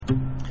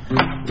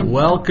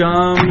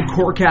Welcome,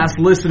 Corecast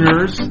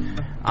listeners.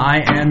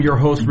 I am your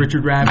host,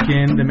 Richard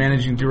Rabkin, the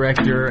Managing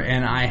Director,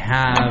 and I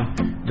have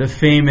the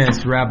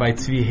famous Rabbi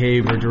Tzvi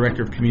Haver,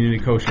 Director of Community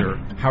Kosher.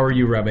 How are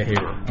you, Rabbi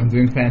Haver? I'm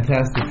doing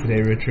fantastic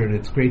today, Richard.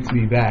 It's great to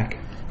be back.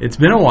 It's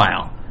been a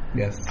while.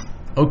 Yes.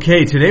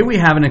 Okay, today we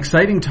have an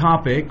exciting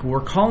topic.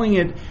 We're calling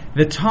it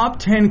the top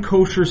 10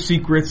 kosher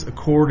secrets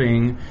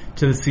according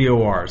to the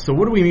COR. So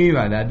what do we mean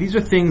by that? These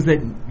are things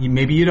that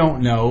maybe you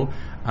don't know.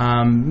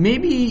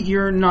 Maybe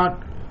you're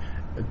not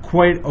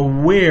quite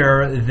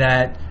aware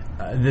that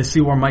the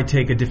COR might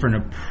take a different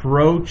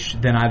approach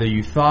than either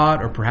you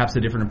thought or perhaps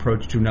a different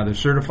approach to another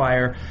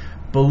certifier.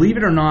 Believe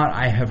it or not,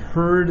 I have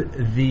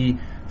heard the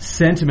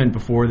sentiment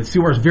before that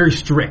COR is very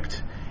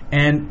strict.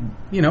 And,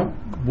 you know,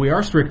 we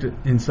are strict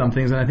in some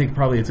things, and I think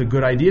probably it's a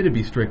good idea to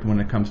be strict when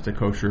it comes to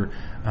kosher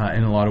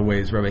in a lot of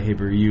ways. Rabbi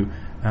Haber, you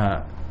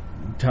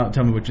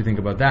tell me what you think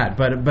about that.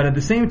 But at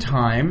the same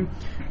time,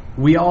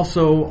 we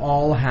also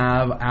all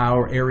have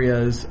our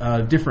areas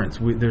of difference.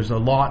 There's a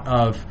lot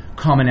of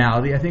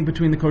commonality, I think,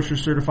 between the kosher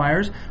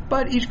certifiers,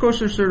 but each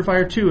kosher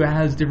certifier, too,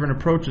 has different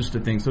approaches to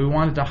things. So we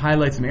wanted to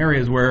highlight some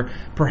areas where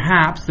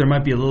perhaps there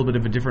might be a little bit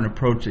of a different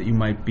approach that you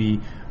might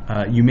be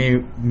you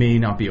may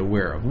not be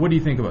aware of. What do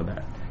you think about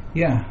that?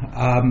 Yeah,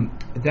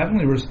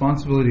 definitely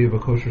responsibility of a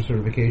kosher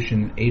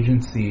certification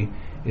agency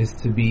is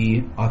to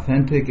be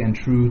authentic and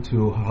true to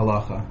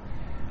halacha,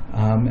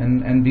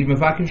 and be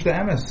mevakesh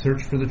emes,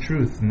 search for the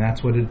truth, and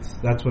that's what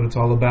it's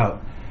all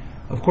about.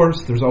 Of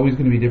course, there's always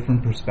going to be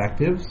different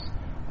perspectives.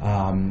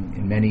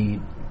 In many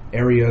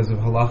areas of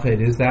halacha,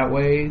 it is that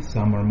way.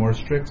 Some are more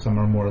strict, some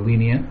are more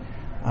lenient.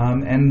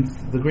 And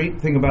the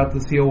great thing about the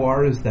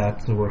COR is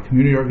that we're a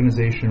community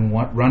organization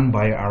run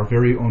by our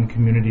very own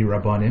community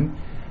rabbanim,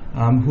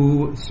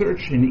 who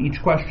search in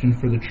each question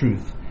for the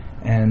truth.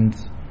 And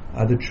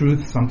the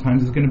truth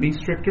sometimes is going to be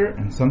stricter,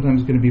 and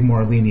sometimes going to be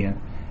more lenient.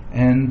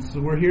 And so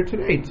we're here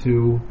today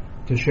to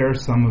share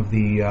some of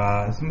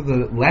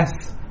the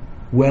less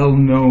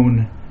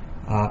well-known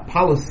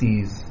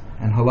policies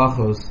and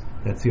halachos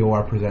that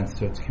COR presents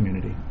to its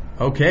community.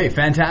 Okay,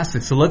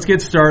 fantastic. So let's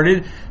get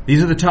started.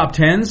 These are the top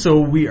 10,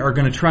 so we are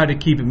going to try to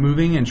keep it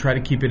moving and try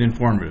to keep it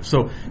informative.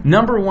 So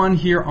number one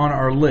here on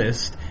our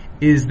list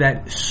is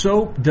that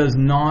soap does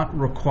not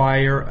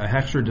require a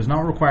hechsher, does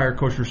not require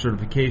kosher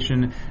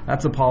certification.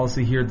 That's a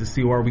policy here at the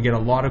COR. We get a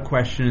lot of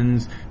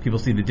questions. People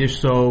see the dish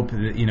soap,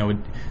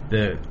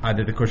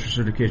 either the kosher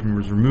certification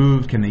was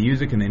removed. Can they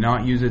use it? Can they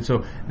not use it?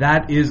 So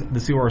that is the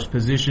COR's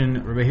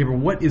position. Rabbi Haber,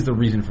 what is the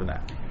reason for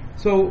that?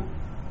 So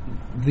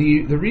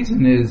the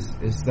reason is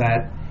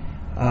that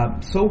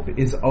soap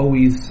is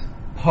always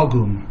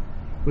pagum,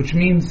 which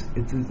means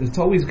it's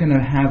always going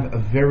to have a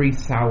very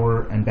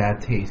sour and bad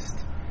taste.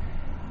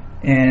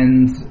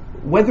 And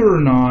whether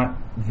or not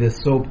the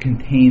soap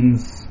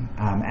contains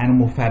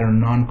animal fat or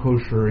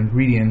non-kosher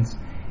ingredients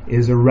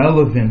is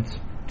irrelevant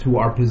to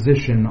our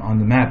position on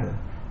the matter.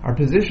 Our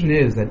position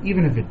is that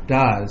even if it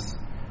does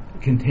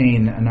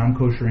contain a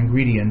non-kosher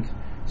ingredient,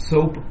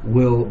 soap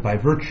will, by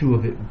virtue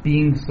of it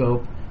being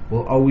soap,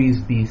 will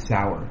always be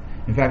sour.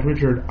 In fact,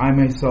 Richard, I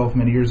myself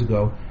many years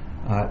ago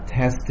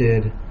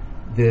tested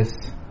this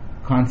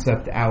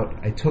concept out.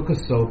 I took a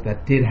soap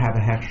that did have a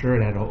hechsher,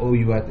 it had an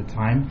OU at the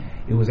time.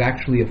 It was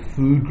actually a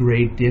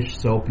food-grade dish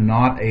soap,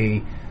 not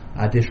a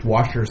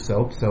dishwasher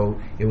soap. So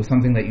it was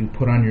something that you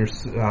put on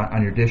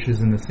your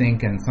dishes in the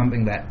sink, and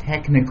something that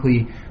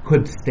technically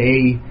could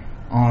stay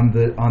on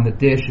the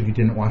dish if you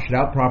didn't wash it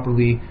out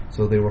properly.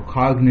 So they were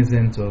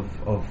cognizant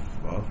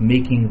of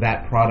making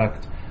that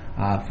product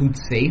food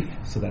safe,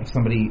 so that if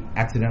somebody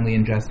accidentally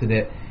ingested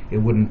it, it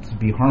wouldn't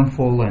be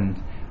harmful.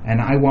 And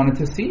I wanted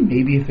to see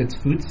maybe if it's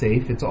food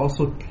safe, it's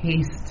also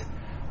taste.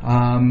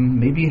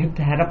 Maybe it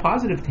had a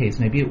positive taste.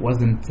 Maybe it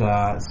wasn't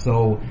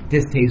so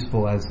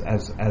distasteful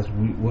as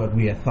what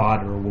we had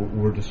thought or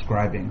were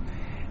describing.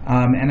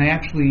 And I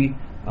actually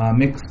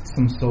mixed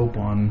some soap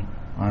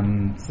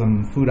on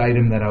some food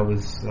item that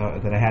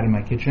I had in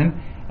my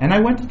kitchen, and I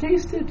went to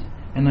taste it.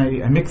 And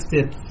I mixed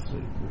it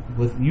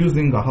with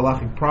using a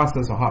halachic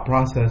process, a hot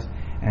process,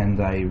 and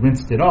I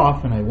rinsed it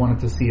off. And I wanted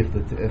to see if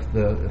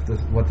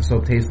what the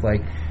soap tastes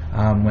like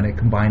when it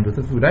combined with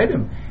the food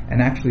item. And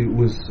actually, it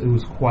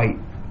was quite,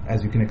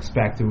 as you can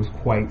expect, it was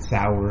quite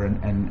sour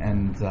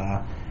and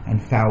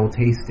foul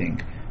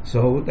tasting.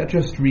 So that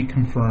just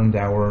reconfirmed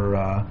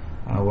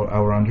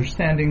our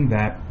understanding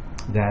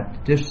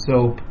that dish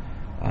soap,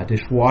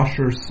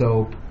 dishwasher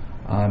soap,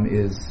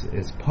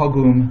 is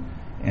pagum.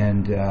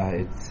 And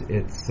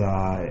it's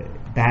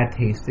bad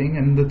tasting.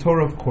 And the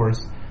Torah, of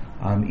course,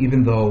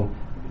 even though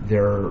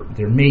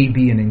there may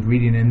be an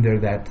ingredient in there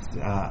that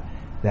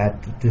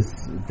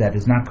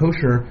is not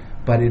kosher,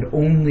 but it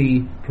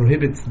only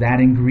prohibits that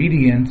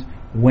ingredient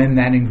when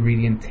that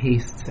ingredient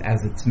tastes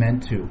as it's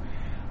meant to,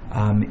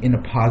 in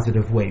a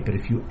positive way. But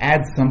if you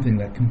add something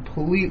that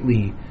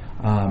completely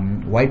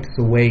wipes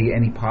away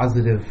any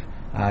positive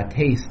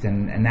taste,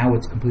 and now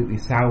it's completely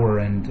sour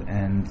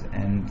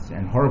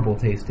and horrible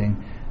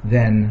tasting,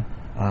 then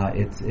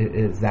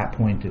it's that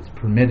point it's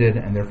permitted,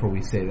 and therefore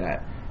we say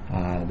that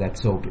that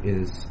soap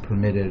is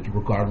permitted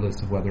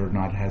regardless of whether or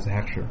not it has a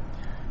hechsher.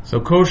 So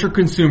kosher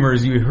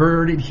consumers, you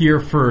heard it here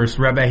first.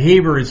 Rabbi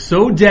Haber is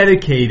so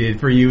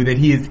dedicated for you that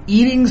he is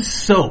eating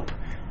soap.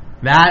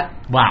 That's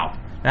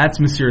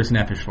Mesiras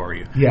Nefesh for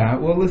you. Yeah,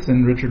 well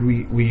listen, Richard,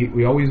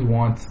 we always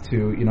want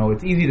to,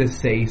 it's easy to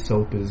say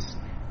soap is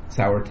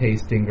sour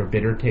tasting or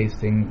bitter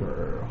tasting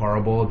or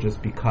horrible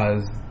just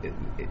because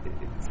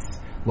it's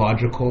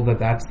logical that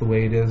that's the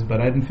way it is,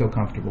 but I didn't feel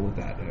comfortable with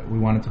that. We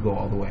wanted to go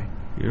all the way.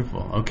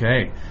 Beautiful.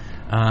 Okay.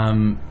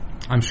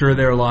 I'm sure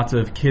there are lots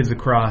of kids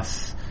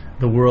across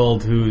the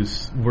world who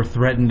were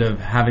threatened of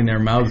having their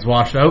mouths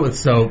washed out with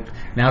soap.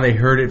 Now they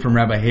heard it from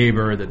Rabbi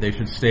Haber that they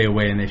should stay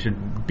away and they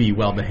should be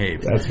well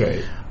behaved. That's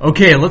right.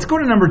 Okay, let's go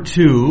to number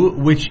 2,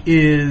 which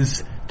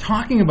is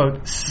talking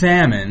about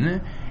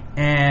salmon.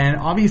 And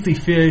obviously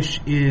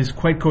fish is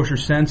quite kosher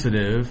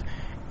sensitive,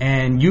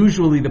 and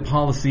usually the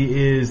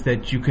policy is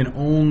that you can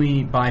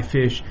only buy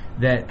fish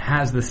that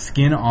has the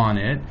skin on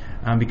it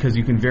because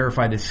you can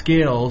verify the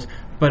scales.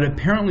 But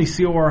apparently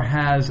COR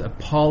has a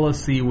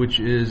policy which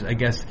is, I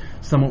guess,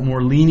 somewhat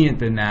more lenient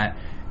than that.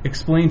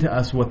 Explain to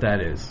us what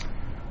that is.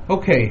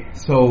 Okay,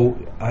 so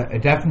I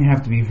definitely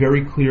have to be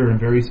very clear and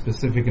very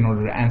specific in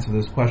order to answer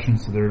this question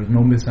so there are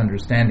no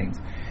misunderstandings.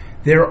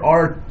 There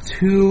are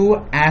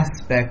 2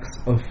 aspects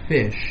of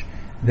fish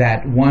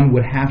that one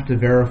would have to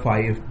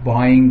verify if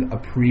buying a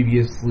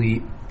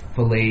previously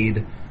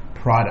filleted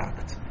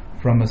product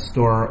from a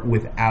store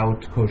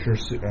without kosher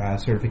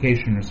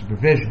certification or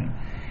supervision.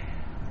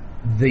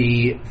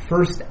 The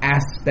first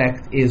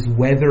aspect is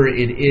whether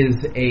it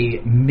is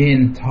a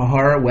min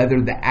tahar,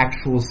 whether the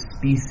actual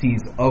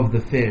species of the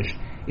fish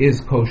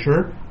is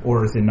kosher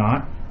or is it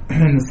not.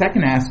 And the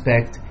second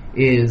aspect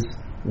is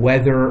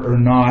whether or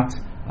not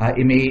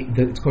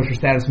its kosher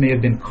status may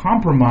have been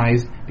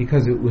compromised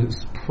because it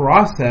was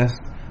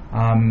processed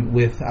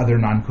with other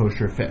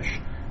non-kosher fish.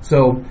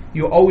 So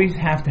you always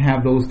have to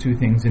have those 2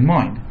 things in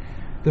mind.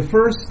 The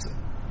first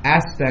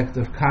aspect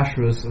of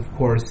kashrus, of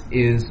course,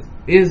 is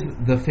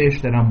the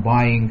fish that I'm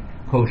buying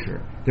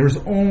kosher. There's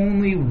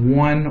only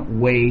one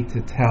way to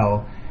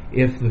tell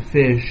if the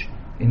fish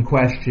in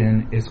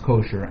question is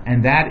kosher,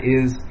 and that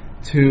is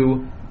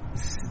to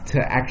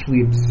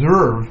actually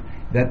observe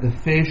that the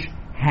fish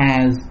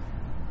has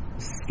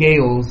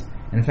scales,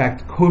 in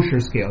fact kosher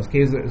scales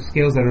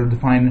that are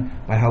defined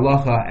by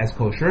halacha as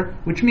kosher,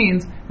 which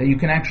means that you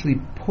can actually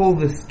pull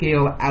the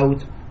scale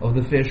out of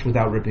the fish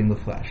without ripping the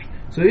flesh.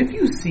 So if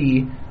you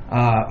see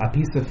a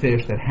piece of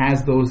fish that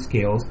has those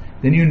scales,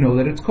 then you know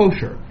that it's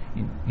kosher.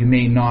 You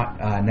may not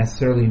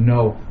necessarily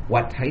know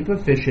what type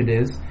of fish it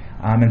is,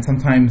 and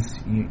sometimes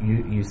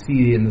you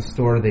see in the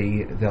store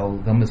they'll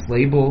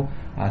mislabel,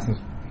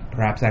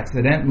 perhaps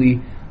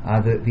accidentally,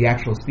 the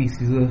actual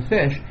species of the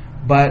fish,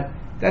 but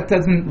that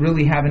doesn't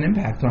really have an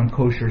impact on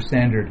kosher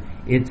standard.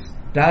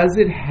 Does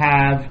it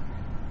have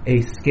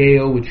a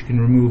scale which you can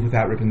remove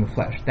without ripping the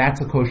flesh?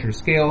 That's a kosher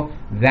scale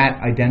that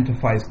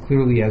identifies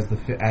clearly as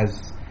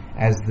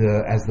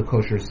the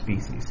kosher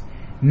species.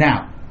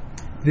 Now,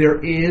 there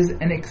is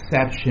an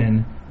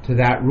exception to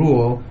that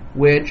rule,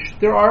 which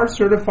there are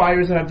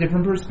certifiers that have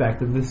different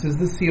perspective. This is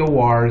the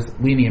COR's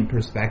lenient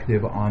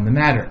perspective on the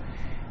matter.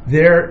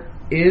 There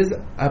is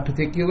a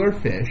particular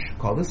fish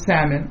called a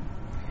salmon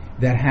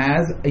that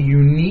has a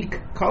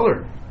unique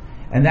color,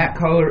 and that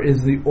color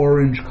is the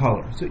orange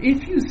color. So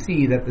if you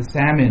see that the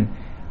salmon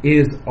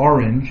is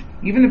orange,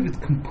 even if it's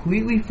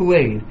completely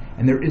filleted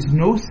and there is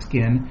no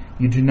skin,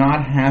 you do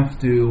not have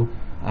to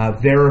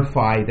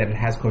verify that it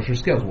has kosher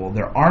scales. Well,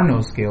 there are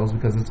no scales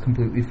because it's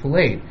completely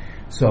filleted.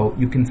 So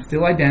you can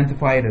still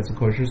identify it as a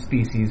kosher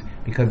species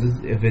because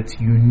of its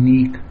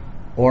unique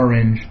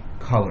orange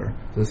color.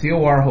 So the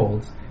COR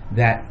holds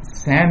that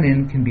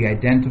salmon can be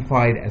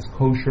identified as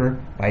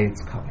kosher by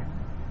its color.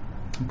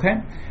 Okay?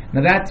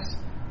 Now that's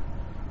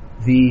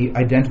the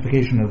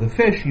identification of the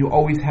fish. You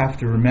always have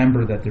to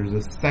remember that there's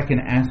a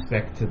second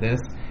aspect to this,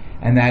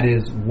 and that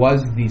is,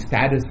 was the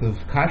status of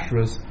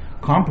kashrus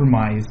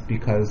compromised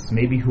because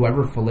maybe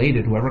whoever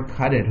filleted, whoever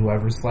cut it,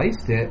 whoever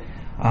sliced it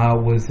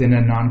was in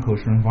a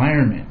non-kosher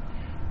environment.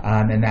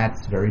 And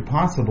that's very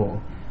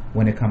possible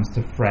when it comes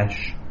to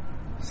fresh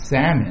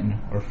salmon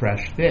or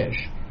fresh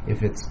fish.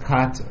 If it's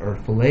cut or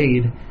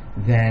filleted,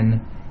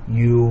 then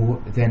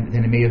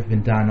it may have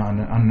been done on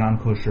a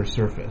non-kosher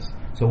surface.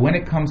 So when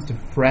it comes to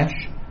fresh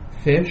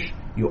fish,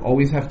 you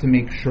always have to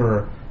make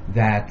sure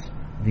that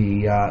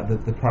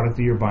the product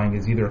that you're buying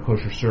is either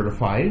kosher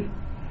certified,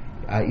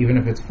 even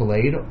if it's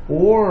filleted,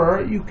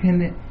 or you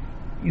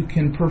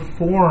can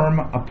perform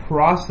a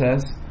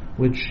process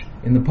which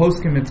in the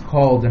poskim it's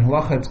called, in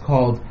halacha it's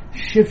called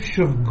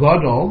shifshuv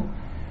gadol,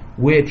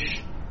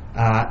 which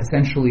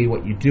essentially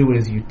what you do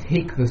is you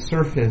take the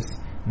surface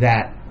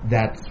that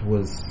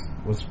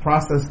was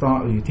processed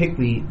on, you take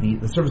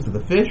the surface of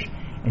the fish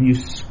and you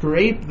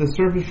scrape the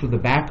surface with the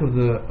back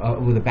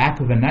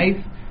of a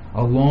knife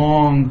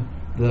along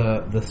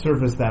the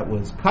surface that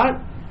was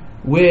cut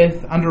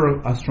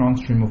under a strong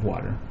stream of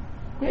water.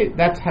 Okay,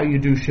 that's how you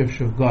do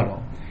shifshuv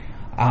gadol.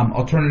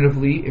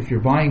 Alternatively, if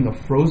you're buying a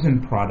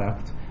frozen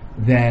product,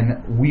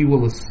 then we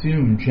will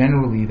assume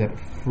generally that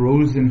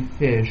frozen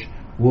fish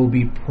will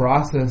be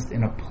processed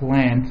in a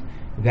plant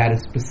that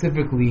is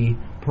specifically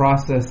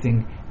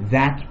processing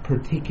that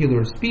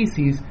particular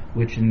species,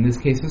 which in this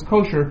case is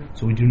kosher,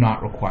 so we do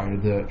not require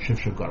the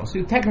shivshav gadol.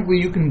 So technically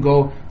you can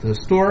go to the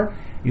store,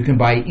 you can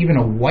buy even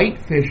a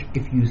white fish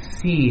if you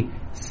see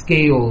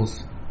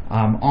scales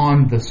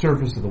on the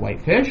surface of the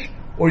white fish,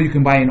 or you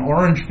can buy an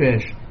orange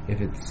fish if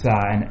it's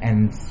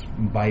and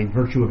by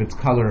virtue of its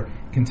color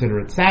consider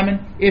it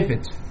salmon. If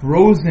it's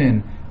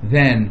frozen,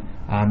 then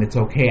it's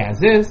okay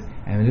as is,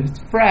 and if it's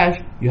fresh,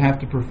 you have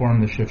to perform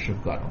the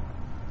shivshav gadol.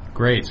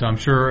 Great. So I'm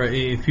sure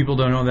if people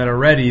don't know that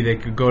already, they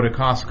could go to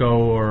Costco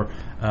or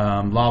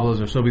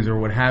Loblaws or Sobeys or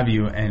what have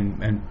you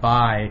and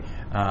buy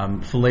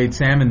filleted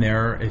salmon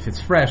there if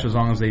it's fresh, as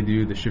long as they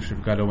do the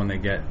shivshav gadol when they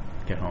get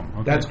home.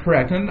 Okay. That's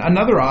correct. And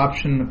another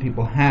option that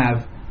people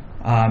have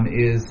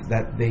is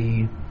that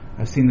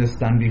I've seen this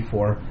done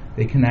before,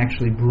 they can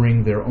actually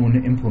bring their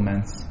own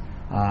implements.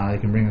 They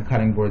can bring a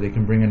cutting board, they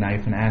can bring a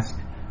knife and ask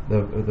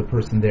the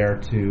person there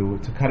to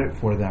cut it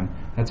for them.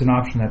 That's an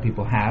option that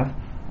people have.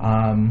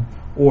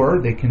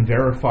 Or they can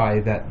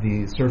verify that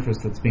the surface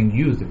that's being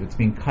used, if it's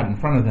being cut in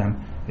front of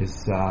them,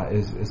 is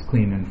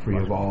clean and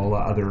free of all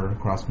other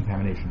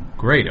cross-contamination.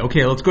 Great.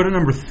 Okay, let's go to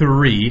number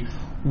 3.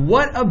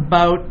 What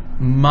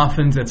about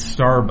muffins at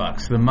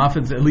Starbucks? The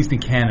muffins, at least in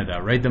Canada,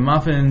 right? The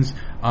muffins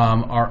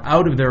are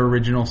out of their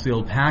original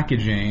sealed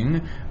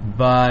packaging,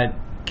 but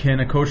can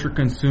a kosher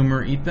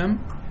consumer eat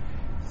them?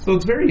 So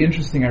it's very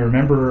interesting. I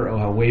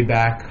remember way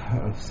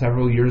back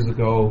several years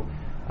ago,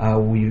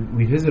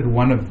 we visited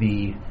one of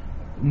the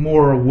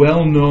more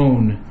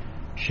well-known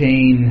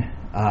chain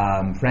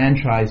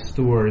franchise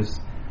stores,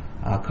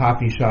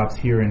 coffee shops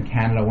here in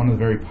Canada, one of the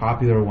very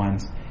popular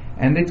ones.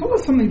 And they told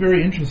us something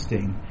very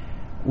interesting,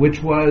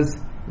 which was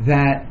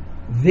that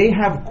they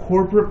have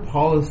corporate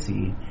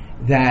policy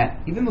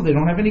that even though they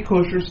don't have any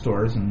kosher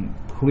stores, and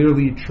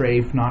clearly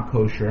treif not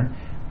kosher,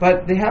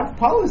 but they have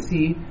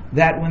policy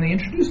that when they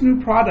introduce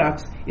new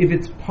products, if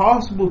it's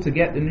possible to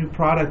get the new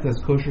product as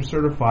kosher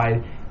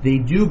certified, they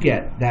do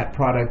get that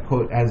product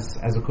as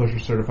a kosher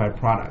certified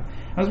product.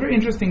 It was very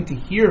interesting to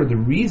hear the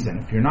reason.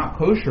 If you're not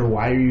kosher,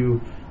 why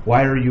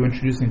are you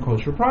introducing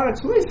kosher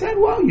products? So they said,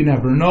 well, you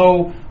never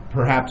know.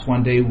 Perhaps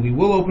one day we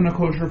will open a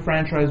kosher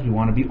franchise. We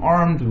want to be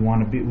armed. We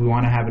want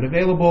to have it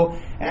available.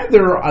 And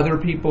there are other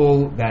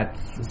people that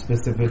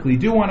specifically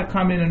do want to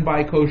come in and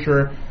buy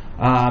kosher,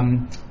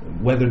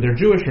 whether they're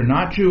Jewish or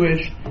not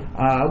Jewish.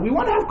 We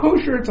want to have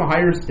kosher. It's a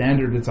higher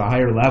standard. It's a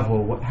higher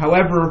level.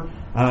 However,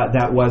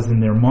 that was in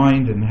their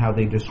mind and how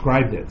they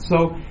described it.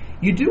 So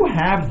you do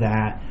have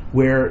that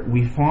where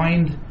we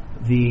find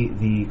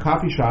the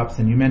coffee shops,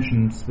 and you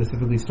mentioned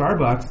specifically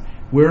Starbucks,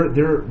 where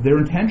they're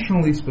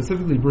intentionally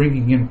specifically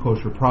bringing in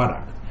kosher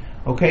product.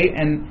 Okay,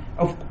 and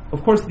of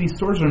course these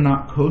stores are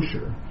not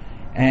kosher,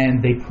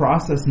 and they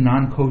process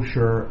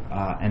non-kosher,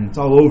 and it's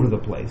all over the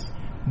place.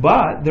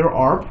 But there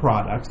are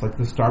products like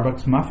the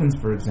Starbucks muffins,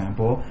 for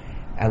example,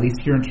 at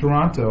least here in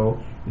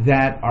Toronto,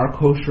 that are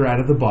kosher out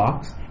of the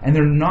box, and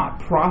they're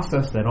not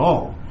processed at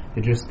all.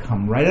 They just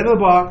come right out of the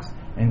box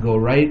and go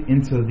right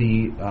into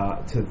the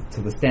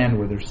to the stand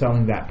where they're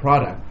selling that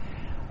product.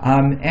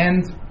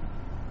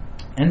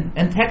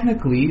 And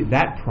technically,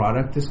 that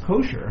product is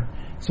kosher.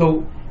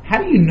 So how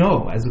do you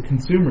know, as a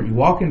consumer, you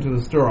walk into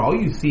the store, all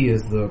you see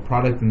is the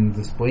product in the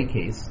display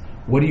case.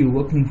 What are you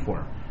looking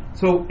for?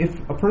 So if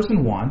a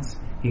person wants,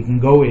 he can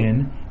go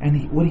in,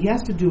 and what he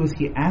has to do is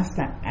he has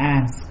to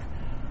ask,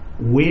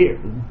 where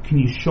can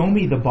you show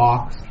me the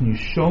box? Can you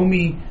show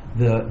me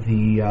the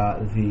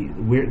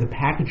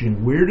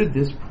packaging? Where did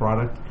this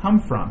product come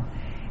from?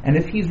 And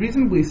if he's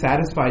reasonably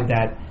satisfied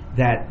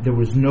that there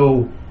was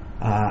no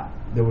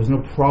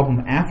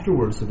problem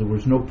afterwards, so there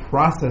was no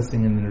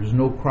processing and there's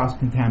no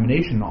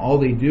cross-contamination, all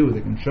they do,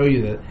 they can show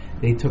you that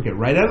they took it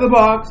right out of the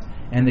box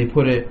and they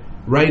put it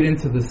right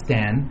into the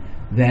stand,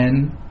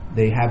 then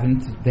they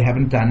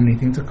haven't done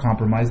anything to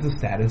compromise the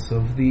status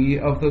of the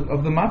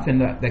muffin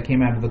that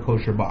came out of the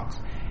kosher box.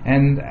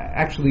 And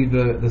actually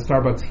the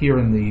Starbucks here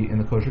in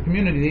the kosher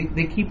community,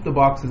 they keep the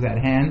boxes at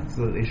hand,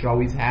 so they should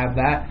always have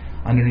that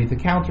underneath the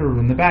counter or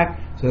in the back,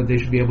 so that they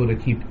should be able to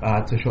keep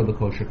to show the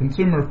kosher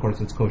consumer. Of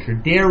course, it's kosher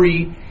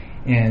dairy,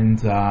 and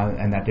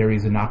that dairy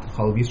is a not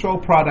Chalav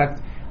Yisrael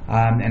product.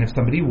 And if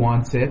somebody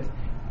wants it,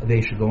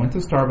 they should go into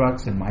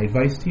Starbucks. And my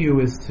advice to you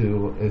is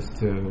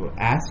to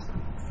ask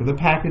for the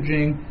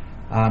packaging.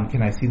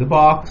 Can I see the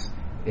box?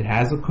 It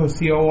has a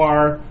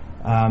COR.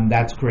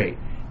 That's great.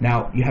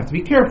 Now you have to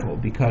be careful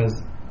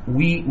because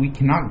we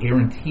cannot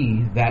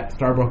guarantee that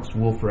Starbucks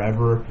will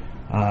forever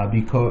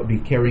be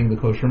carrying the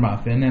kosher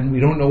muffin, and we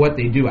don't know what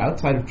they do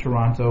outside of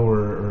Toronto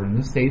or in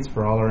the States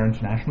for all our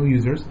international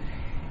users,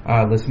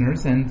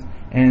 listeners, and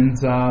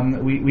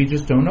we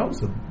just don't know.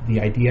 So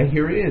the idea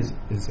here is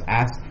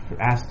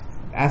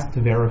ask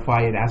to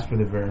verify it, ask for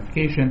the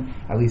verification.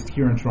 At least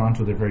here in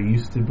Toronto, they're very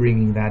used to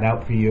bringing that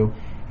out for you,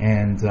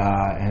 and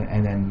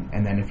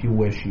then if you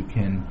wish, you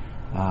can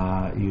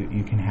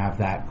have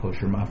that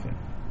kosher muffin.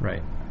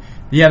 Right.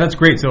 Yeah, that's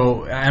great.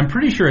 So I'm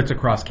pretty sure it's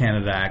across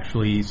Canada,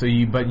 actually.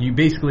 But you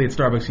basically at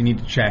Starbucks, you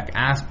need to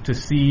ask to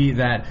see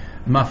that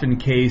muffin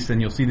case, and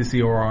you'll see the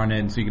COR on it,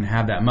 and so you can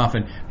have that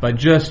muffin. But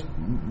just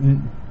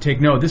take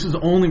note, this is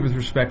only with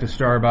respect to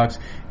Starbucks.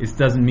 It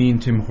doesn't mean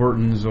Tim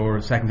Hortons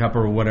or Second Cup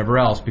or whatever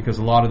else, because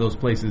a lot of those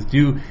places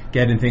do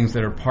get in things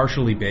that are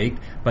partially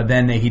baked, but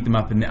then they heat them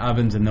up in the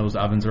ovens, and those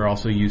ovens are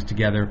also used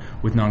together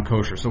with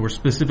non-kosher. So we're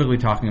specifically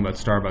talking about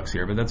Starbucks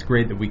here, but that's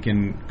great that we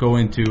can go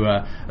into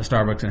a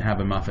Starbucks and have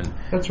a muffin.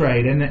 That's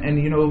right,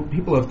 and you know,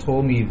 people have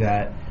told me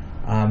that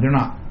they're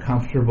not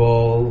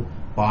comfortable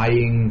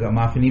buying a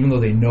muffin, even though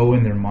they know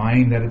in their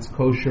mind that it's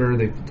kosher.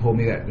 They've told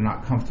me that they're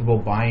not comfortable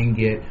buying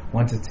it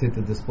once it's hit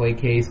the display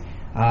case.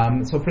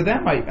 So for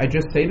them, I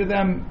just say to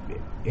them,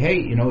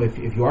 hey, you know, if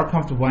you are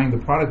comfortable buying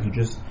the product, you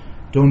just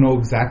don't know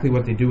exactly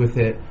what they do with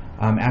it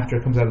after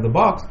it comes out of the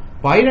box,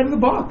 buy it out of the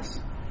box.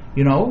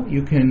 You know,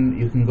 you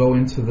can go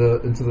into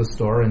the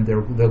store, and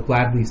they'll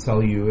gladly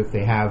sell you, if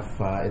they have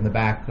in the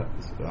back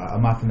a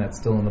muffin that's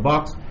still in the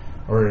box,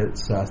 or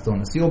it's still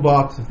in a seal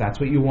box. If that's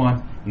what you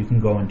want, you can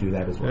go and do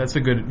that as well. That's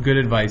a good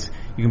advice.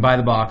 You can buy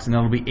the box, and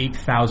that'll be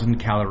 8,000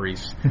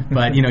 calories.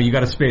 But you know, you got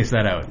to space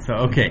that out. So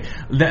okay,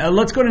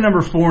 let's go to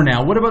number 4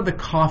 now. What about the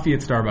coffee at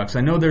Starbucks?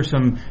 I know there's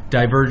some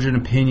divergent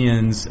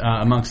opinions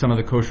amongst some of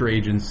the kosher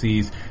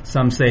agencies.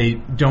 Some say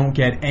don't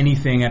get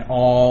anything at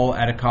all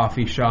at a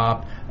coffee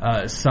shop.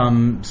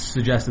 Some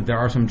suggest that there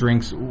are some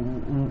drinks.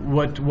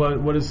 What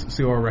does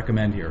COR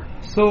recommend here?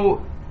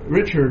 So,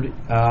 Richard,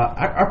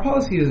 our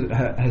policy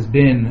has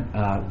been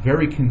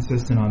very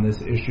consistent on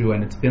this issue,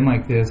 and it's been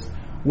like this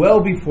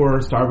well before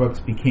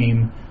Starbucks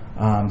became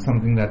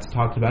something that's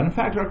talked about. In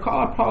fact,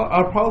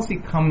 our policy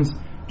comes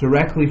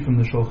directly from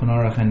the Shulchan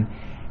Aruch,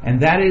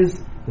 and that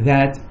is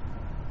that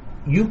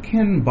you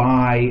can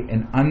buy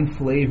an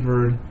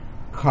unflavored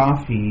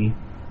coffee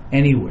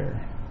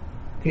anywhere.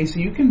 Okay,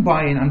 so you can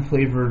buy an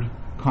unflavored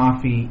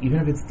coffee, even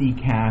if it's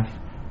decaf,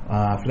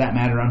 for that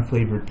matter,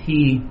 unflavored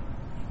tea,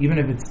 even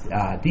if it's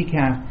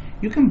decaf,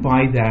 you can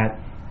buy that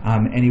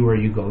anywhere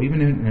you go,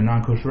 even in a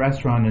non-kosher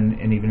restaurant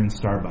and even in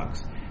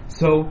Starbucks.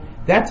 So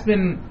that's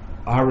been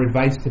our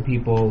advice to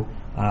people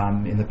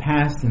in the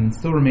past, and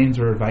still remains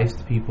our advice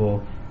to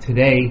people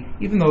today,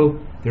 even though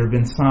there have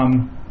been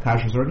some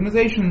kashrus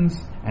organizations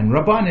and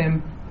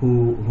rabbanim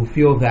who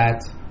feel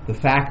that the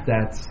fact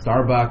that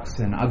Starbucks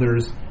and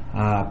others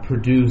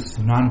produce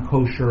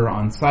non-kosher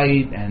on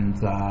site, and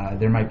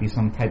there might be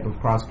some type of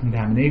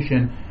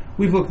cross-contamination.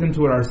 We've looked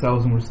into it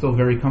ourselves, and we're still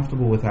very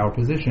comfortable with our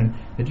position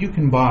that you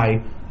can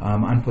buy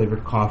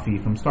unflavored coffee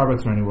from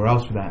Starbucks or anywhere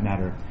else for that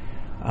matter.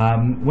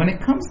 When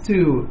it comes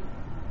to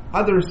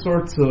other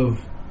sorts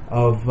of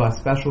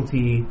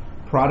specialty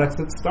products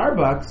at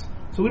Starbucks,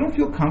 so we don't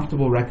feel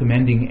comfortable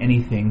recommending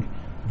anything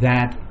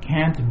that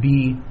can't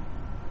be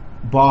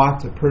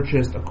bought or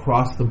purchased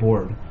across the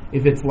board.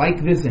 If it's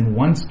like this in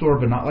one store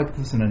but not like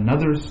this in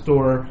another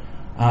store,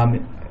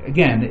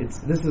 again,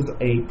 this is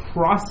a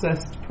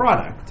processed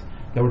product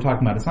that we're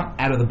talking about. It's not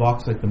out of the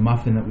box like the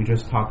muffin that we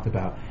just talked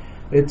about.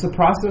 It's a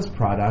processed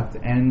product,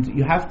 and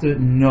you have to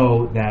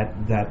know that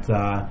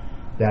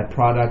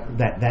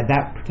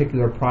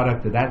particular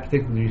product, that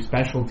particular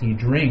specialty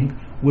drink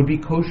would be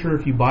kosher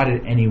if you bought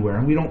it anywhere.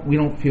 And we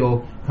don't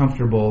feel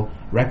comfortable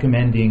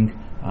recommending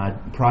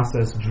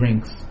processed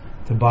drinks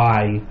to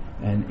buy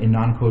in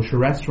non-kosher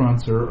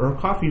restaurants or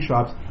coffee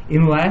shops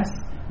unless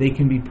they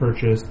can be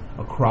purchased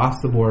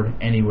across the board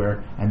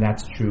anywhere, and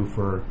that's true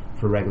for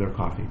regular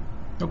coffee.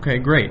 Okay,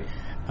 great.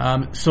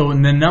 So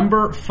in the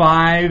number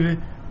 5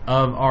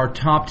 of our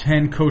top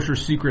 10 kosher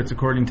secrets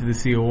according to the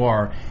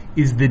COR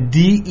is the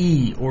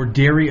DE, or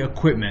dairy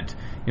equipment.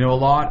 You know, a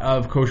lot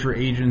of kosher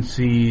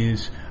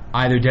agencies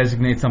either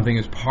designate something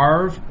as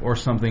parv or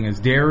something as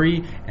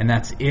dairy, and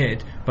that's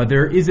it. But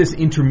there is this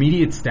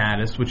intermediate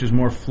status, which is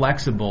more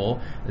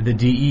flexible, the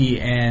DE,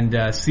 and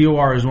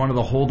COR is one of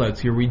the holdouts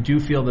here. We do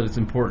feel that it's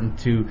important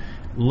to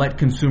let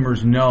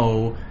consumers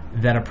know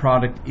that a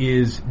product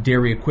is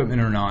dairy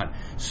equipment or not.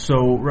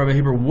 So, Rabbi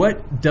Haber,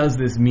 what does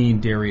this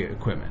mean, dairy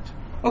equipment?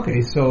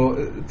 Okay, so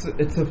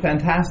it's a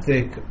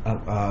fantastic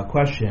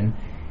question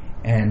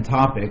and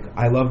topic.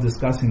 I love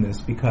discussing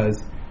this because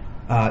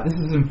this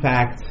is in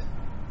fact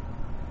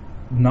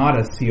not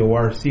a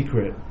COR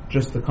secret,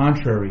 just the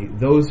contrary.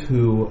 Those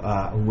who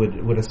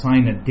would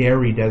assign a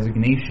dairy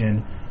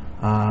designation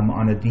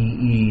on a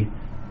DE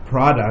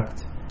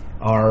product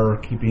are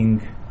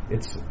keeping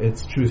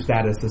its true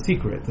status a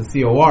secret. The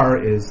COR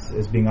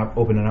is being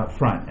open and up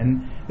front,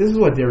 and this is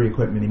what dairy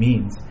equipment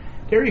means.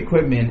 Dairy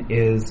equipment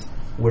is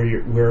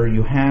where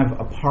you have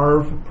a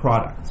parv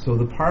product. So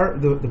the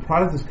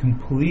product is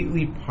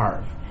completely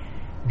parv,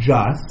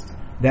 just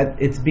that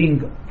it's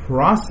being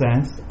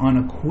processed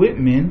on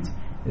equipment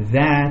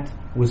that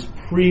was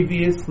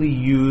previously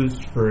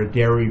used for a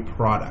dairy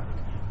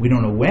product. We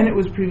don't know when it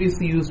was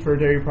previously used for a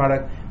dairy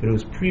product, but it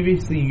was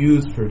previously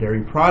used for a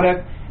dairy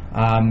product,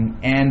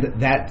 and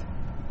that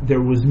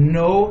there was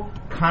no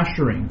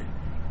koshering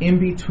in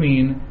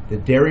between the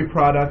dairy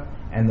product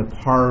and the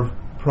parv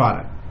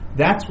product.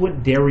 That's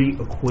what dairy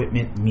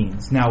equipment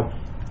means. Now,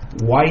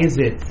 why is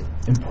it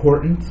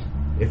important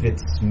if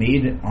it's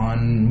made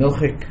on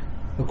milchik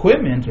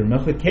equipment or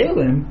milchik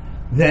kalim?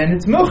 Then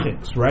it's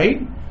milchiks,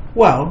 right?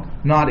 Well,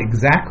 not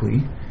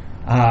exactly.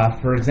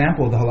 For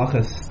example, the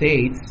halacha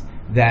states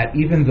that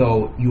even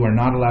though you are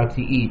not allowed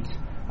to eat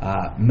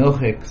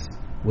milchiks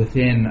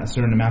within a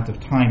certain amount of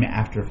time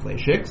after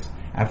fleishiks,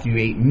 after you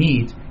ate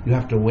meat, you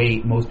have to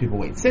wait. Most people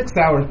wait 6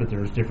 hours, but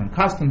there's different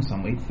customs.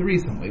 Some wait 3,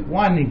 some wait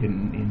 1,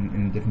 even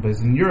in different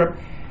places in Europe.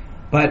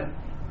 But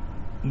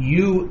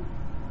you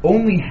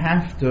only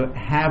have to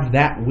have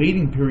that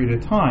waiting period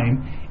of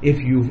time if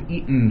you've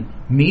eaten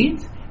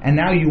meat and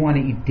now you want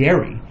to eat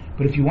dairy.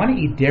 But if you want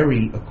to eat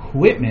dairy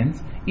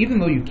equipment, even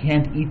though you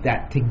can't eat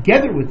that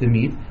together with the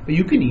meat, but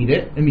you can eat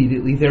it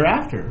immediately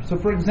thereafter. So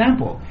for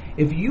example,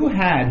 if you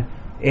had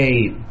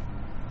a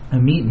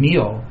meat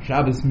meal,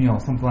 Shabbos meal,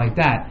 something like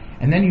that,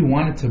 and then you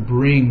wanted to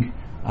bring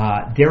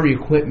dairy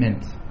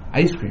equipment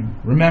ice cream,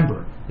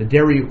 remember, the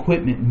dairy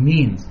equipment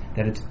means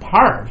that it's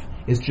parv,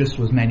 it just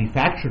was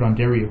manufactured on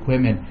dairy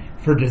equipment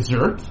for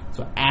dessert,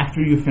 so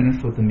after you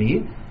finish with the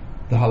meat,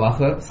 the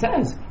halacha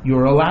says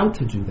you're allowed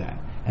to do that.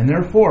 And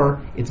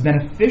therefore, it's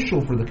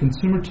beneficial for the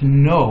consumer to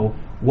know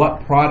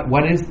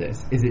what is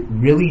this? Is it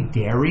really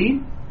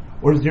dairy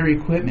or is dairy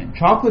equipment?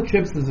 Chocolate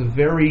chips is a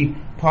very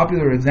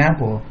popular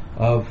example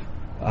of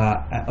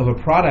a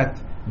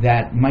product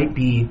that might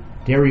be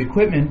dairy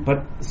equipment,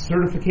 but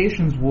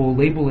certifications will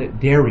label it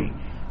dairy.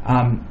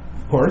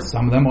 Of course,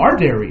 some of them are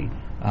dairy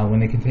when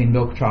they contain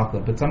milk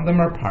chocolate, but some of them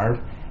are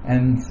parv,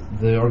 and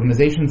the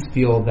organizations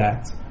feel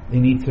that they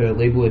need to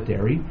label it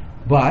dairy.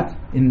 But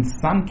in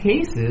some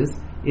cases,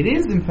 it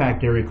is in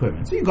fact dairy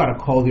equipment. So you've got to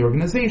call the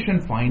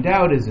organization, find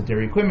out, is it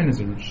dairy equipment, is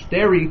it rich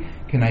dairy,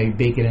 can I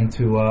bake it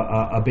into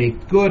a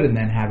baked good and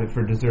then have it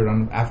for dessert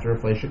after a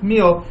fleishik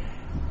meal?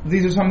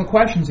 These are some of the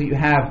questions that you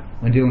have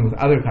when dealing with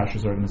other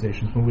kashrus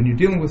organizations. But when you're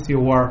dealing with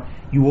COR,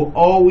 you will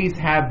always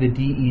have the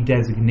DE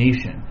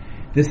designation.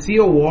 The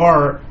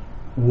COR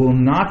will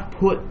not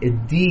put a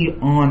D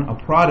on a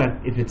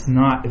product if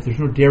there's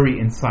no dairy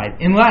inside,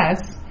 unless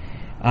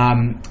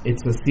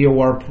it's a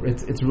COR.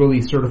 It's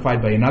really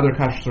certified by another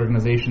kashrus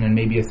organization, and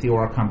maybe a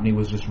COR company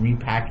was just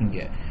repacking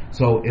it.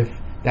 So if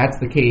that's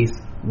the case,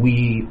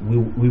 we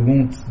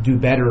won't do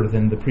better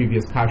than the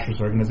previous kashrus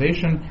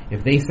organization.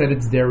 If they said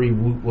it's dairy,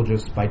 we'll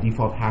just by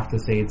default have to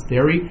say it's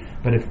dairy.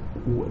 But if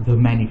the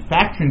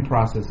manufacturing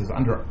process is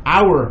under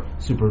our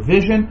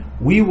supervision,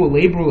 we will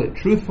label it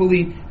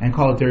truthfully and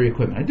call it dairy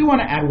equipment. I do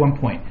want to add one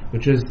point,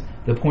 which is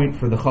the point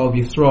for the Chalav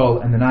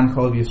Yisrael and the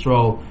non-Chalav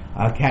Yisrael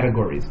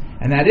categories.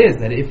 And that is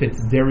that if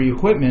it's dairy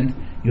equipment,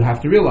 you have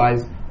to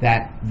realize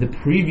that the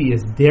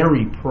previous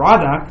dairy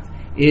product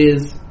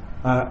is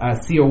a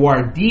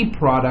CORD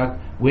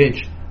product,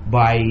 which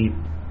by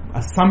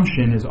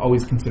assumption is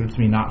always considered to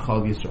be not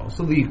Chalav Yisrael.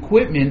 So the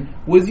equipment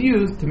was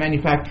used to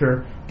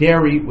manufacture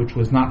dairy, which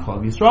was not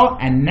Chalav Yisrael,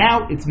 and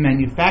now it's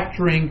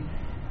manufacturing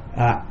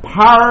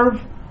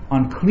parv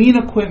on clean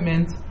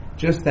equipment,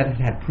 just that it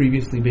had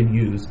previously been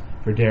used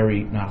for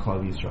dairy, not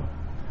Chalav Yisrael.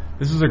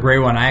 This is a great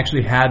one. I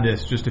actually had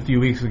this just a few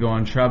weeks ago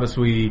on Shabbos.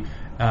 We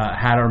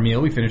had our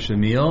meal. We finished the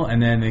meal,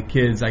 and then the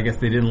kids, I guess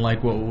they didn't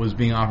like what was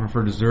being offered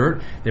for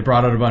dessert. They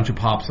brought out a bunch of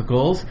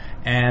popsicles,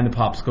 and the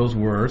popsicles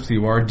were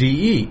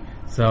CORDE.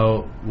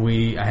 So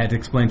I had to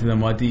explain to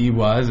them what DE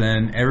was,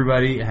 and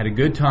everybody had a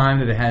good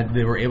time that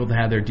they were able to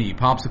have their DE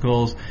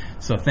popsicles.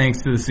 So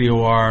thanks to the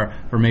COR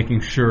for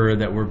making sure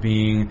that we're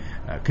being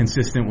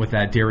consistent with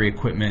that dairy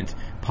equipment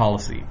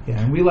policy. Yeah,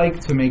 and we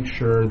like to make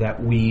sure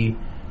that we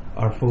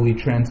are fully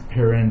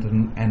transparent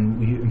and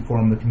we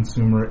inform the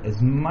consumer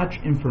as much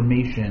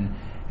information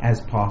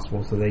as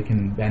possible so they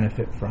can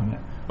benefit from it.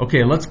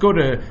 Okay, let's go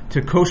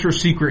to kosher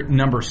secret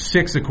number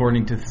 6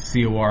 according to the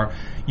COR.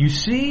 You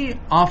see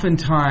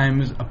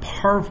oftentimes a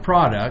parv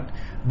product,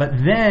 but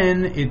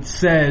then it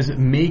says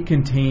may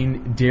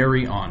contain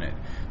dairy on it.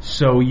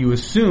 So you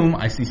assume,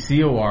 I see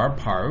COR,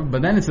 parv,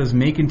 but then it says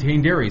may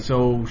contain dairy.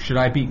 So should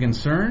I be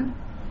concerned?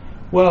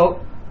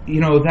 Well,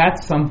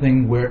 that's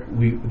something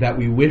that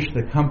we wish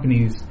the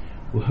companies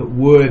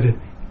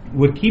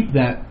would keep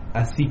that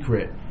a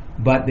secret,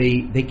 but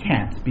they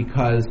can't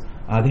because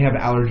they have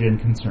allergen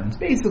concerns.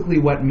 Basically,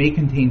 what may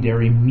contain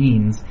dairy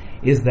means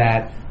is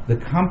that the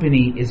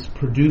company is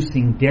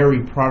producing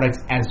dairy products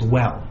as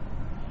well.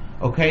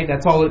 Okay,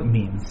 that's all it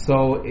means.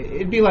 So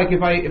it'd be like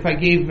if I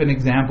gave an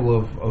example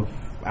of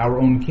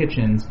our own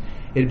kitchens,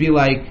 it'd be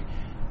like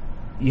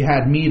you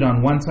had meat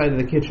on one side of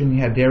the kitchen, you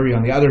had dairy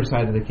on the other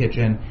side of the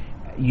kitchen.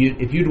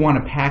 If you'd want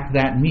to pack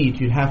that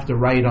meat, you'd have to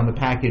write on the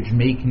package,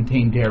 may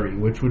contain dairy,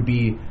 which would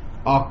be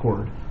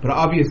awkward. But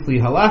obviously,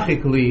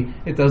 halachically,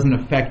 it doesn't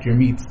affect your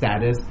meat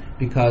status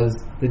because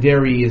the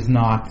dairy is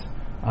not,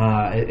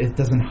 it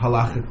doesn't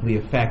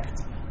halachically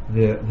affect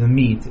the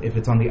meat if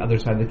it's on the other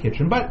side of the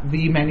kitchen. But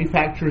the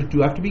manufacturers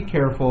do have to be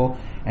careful,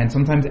 and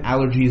sometimes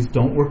allergies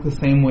don't work the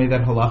same way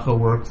that halacha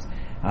works.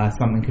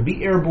 Something could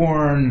be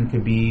airborne, it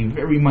could be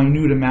very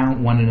minute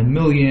amount, 1 in a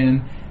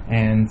million,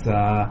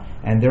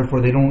 and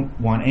therefore they don't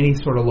want any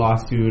sort of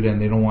lawsuit,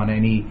 and they don't want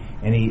any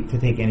to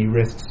take any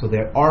risks. So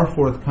they are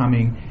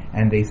forthcoming,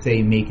 and they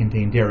say may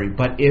contain dairy.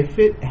 But if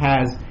it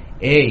has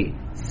a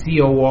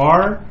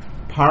COR,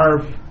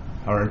 PARV,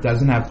 or it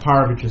doesn't have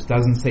PARV, it just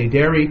doesn't say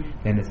dairy,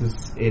 then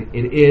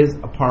it is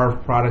a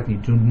PARV product. You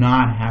do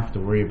not have to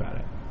worry about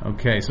it.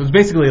 Okay, so it's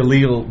basically a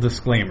legal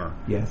disclaimer.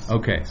 Yes.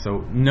 Okay,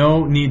 so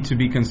no need to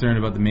be concerned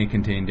about the may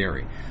contain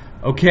dairy.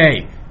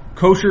 Okay,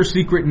 kosher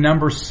secret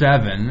number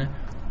 7.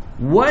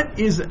 What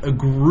is a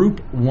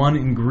group 1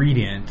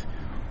 ingredient?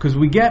 Because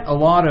we get a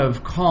lot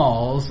of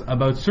calls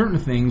about certain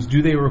things.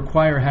 Do they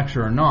require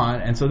hechsher or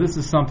not? And so this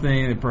is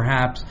something that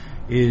perhaps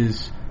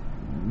is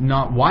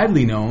not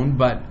widely known,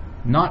 but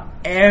not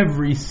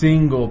every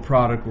single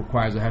product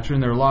requires a hechsher,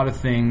 and there are a lot of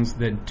things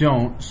that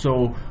don't.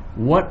 So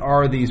what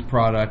are these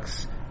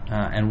products,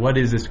 and what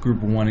is this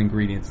group 1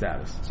 ingredient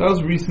status? So I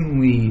was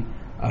recently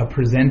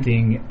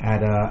presenting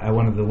at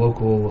one of the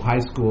local high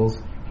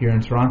schools here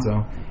in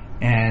Toronto,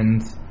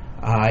 and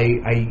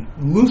I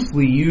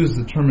loosely used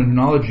the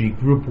terminology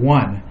group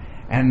 1,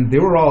 and they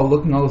were all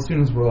looking, all the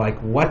students were like,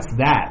 what's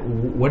that?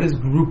 What is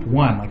group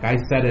 1? Like, I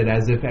said it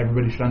as if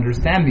everybody should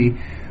understand me,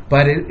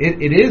 but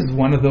it is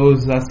one of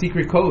those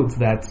secret codes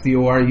that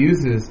COR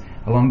uses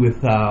along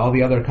with all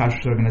the other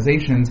kashrus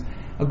organizations.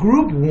 A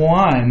group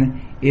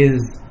 1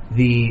 is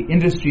the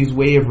industry's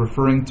way of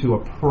referring to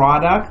a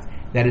product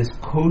that is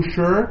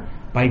kosher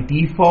by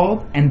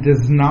default and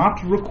does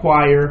not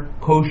require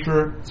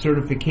kosher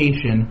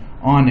certification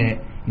on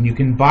it, and you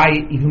can buy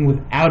it even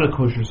without a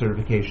kosher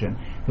certification.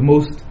 The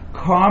most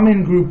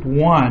common group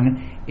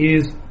 1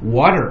 is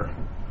water.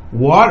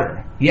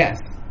 Water, yes.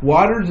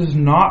 Water does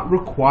not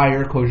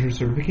require kosher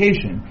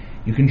certification.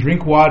 You can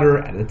drink water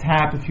at the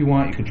tap if you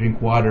want. You can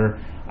drink water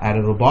out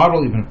of a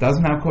bottle even if it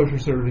doesn't have kosher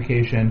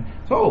certification.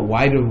 So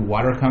why do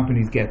water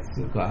companies get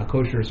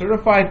kosher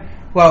certified?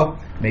 Well,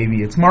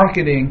 maybe it's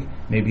marketing.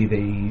 Maybe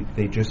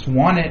they just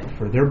want it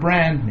for their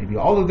brand. Maybe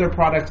all of their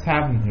products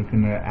have, and they're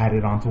going to add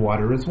it onto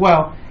water as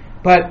well.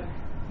 But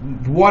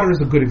water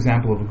is a good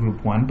example of a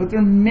group 1. But there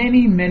are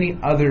many, many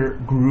other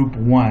group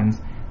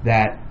 1s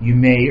that you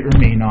may or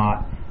may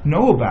not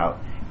know about.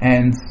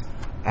 And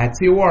at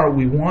COR,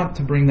 we want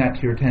to bring that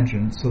to your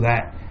attention so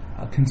that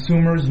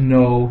consumers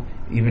know,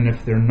 even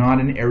if they're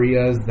not in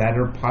areas that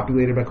are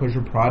populated by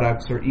kosher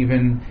products, or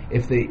even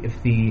if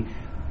the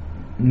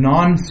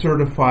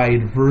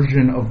non-certified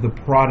version of the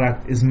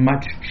product is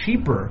much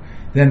cheaper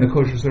than the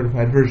kosher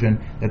certified version,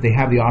 that they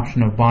have the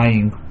option of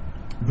buying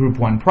group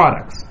 1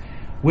 products,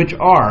 which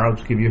are, I'll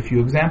just give you a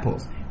few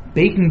examples.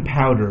 Baking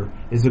powder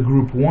is a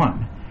group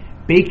 1.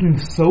 Baking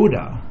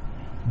soda,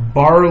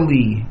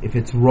 barley, if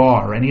it's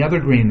raw, or any other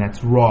grain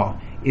that's raw,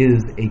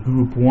 is a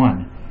group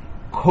 1.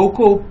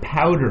 Cocoa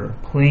powder,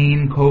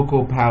 plain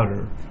cocoa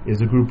powder,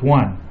 is a group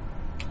 1.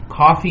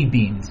 Coffee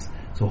beans,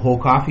 so whole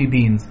coffee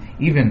beans,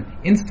 even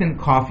instant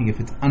coffee, if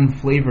it's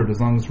unflavored, as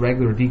long as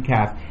regular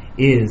decaf,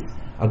 is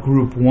a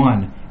group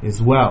 1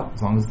 as well,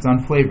 as long as it's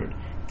unflavored.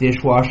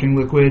 Dishwashing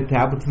liquid,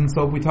 tablets and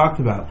soap we talked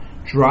about.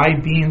 Dry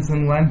beans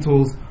and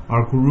lentils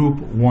are group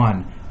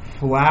 1.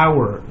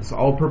 Flour, this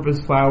all-purpose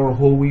flour,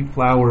 whole wheat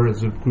flour,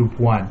 is a group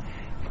 1.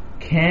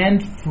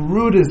 Canned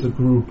fruit is a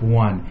group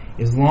 1,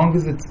 as long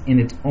as it's in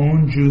its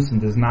own juice and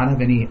does not have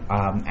any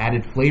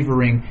added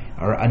flavoring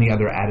or any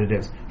other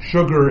additives.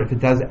 Sugar,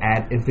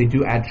 if they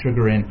do add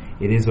sugar in,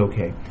 it is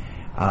okay.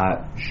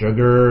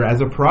 Sugar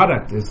as a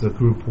product is a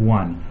group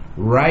 1.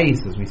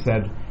 Rice, as we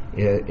said,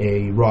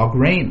 a raw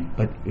grain,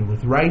 but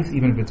with rice,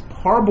 even if it's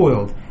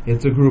parboiled,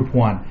 it's a group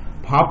 1.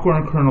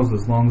 Popcorn kernels,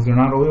 as long as they're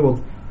not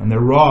oiled and they're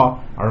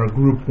raw, are a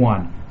group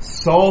 1.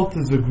 Salt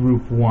is a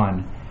group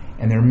 1.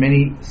 And there are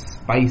many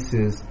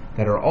spices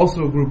that are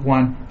also a group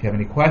 1. If you have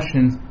any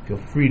questions, feel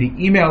free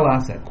to email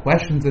us at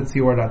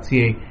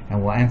questions@cor.ca,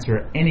 and we'll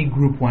answer any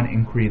group 1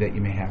 inquiry that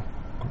you may have.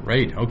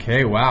 Great.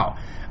 Okay. Wow.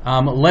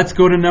 Let's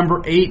go to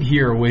number 8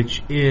 here,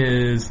 which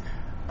is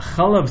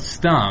chalav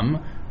stam.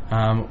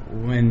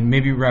 And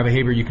maybe Rabbi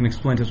Haber, you can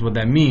explain to us what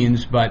that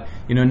means, but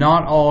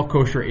not all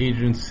kosher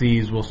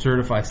agencies will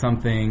certify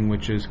something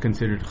which is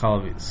considered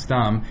chalav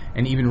stam,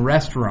 and even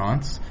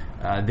restaurants,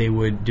 they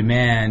would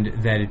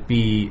demand that it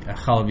be a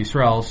chalav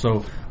Yisrael.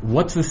 So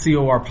what's the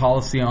COR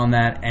policy on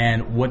that,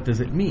 and what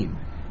does it mean?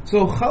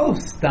 So chalav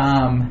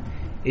stam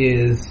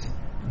is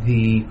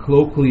the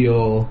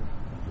colloquial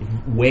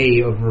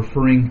way of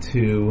referring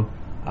to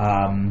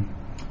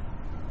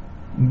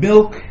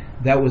milk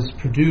that was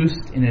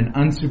produced in an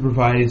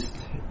unsupervised,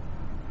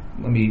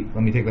 let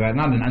me take that out,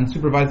 not an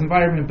unsupervised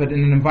environment, but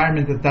in an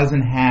environment that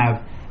doesn't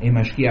have a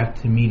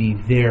mashgiach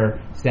tamidi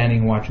there standing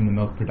and watching the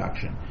milk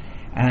production.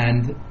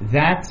 And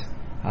that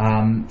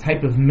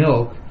type of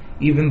milk,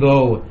 even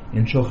though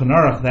in Shulchan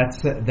Aruch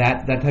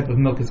that type of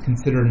milk is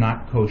considered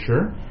not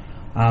kosher,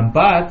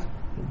 but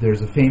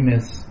there's a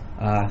famous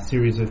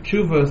series of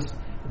tshuvos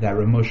that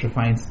Rav Moshe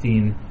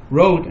Feinstein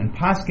wrote and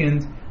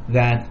paskins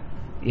that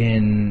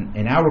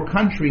in our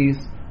countries,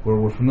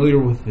 we're familiar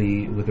with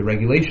the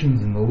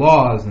regulations and the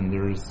laws, and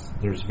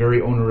there's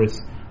very onerous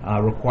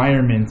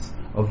requirements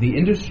of the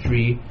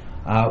industry.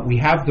 We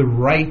have the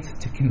right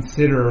to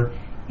consider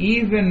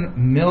even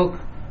milk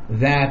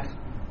that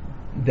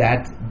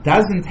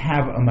doesn't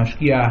have a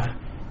mashgiach,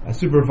 a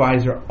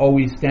supervisor,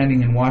 always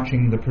standing and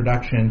watching the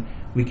production.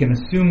 We can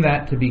assume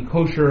that to be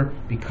kosher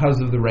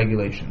because of the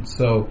regulations.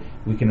 So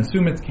we can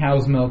assume it's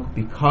cow's milk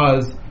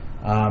because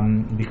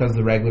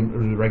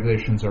the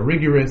regulations are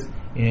rigorous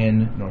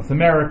in North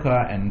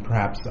America and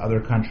perhaps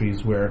other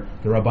countries where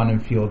the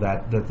Rabbanim feel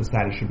that the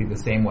status should be the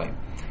same way.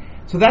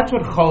 So that's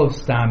what Chalav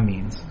Stam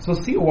means. So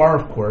COR,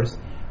 of course,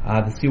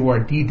 the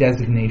CORD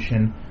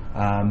designation,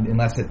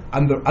 unless it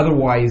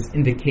otherwise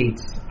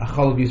indicates a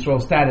Chalav Yisrael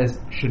status,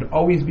 should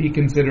always be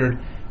considered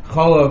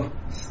Chalav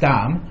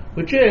Stam,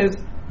 which is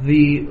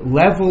the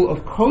level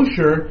of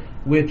kosher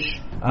which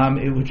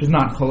is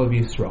not Chalav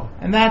Yisrael.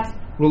 And that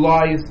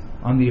relies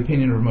on the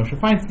opinion of Moshe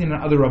Feinstein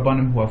and other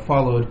Rabbanim who have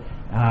followed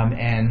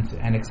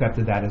and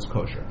accepted that as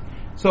kosher.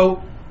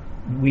 So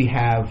we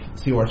have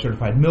COR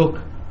certified milk,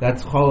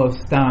 that's Chalav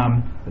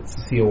Stam, that's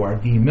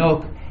CORD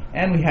milk,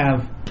 and we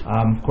have,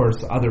 of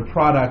course, other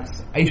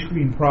products, ice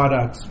cream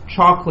products,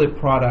 chocolate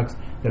products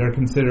that are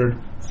considered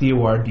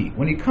CORD.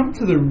 When you come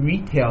to the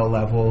retail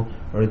level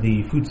or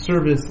the food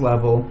service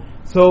level,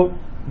 so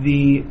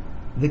the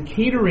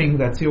catering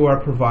that COR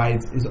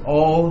provides is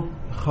all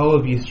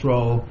Chalav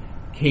Yisrael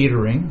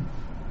catering.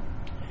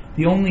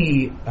 The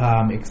only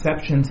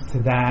exceptions to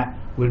that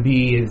would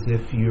be as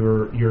if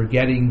you're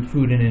getting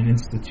food in an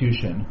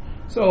institution.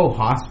 So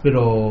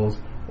hospitals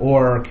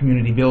or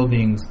community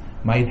buildings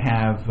might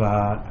have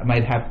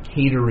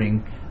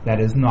catering that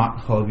is not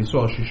Chalav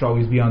Yisrael. You should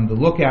always be on the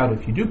lookout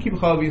if you do keep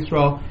Chalav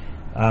Yisrael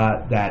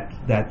that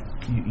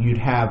you'd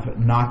have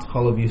not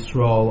Chalav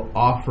Yisrael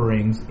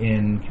offerings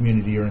in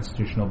community or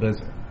institutional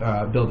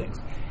buildings.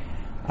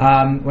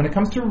 When it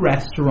comes to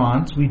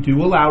restaurants, we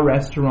do allow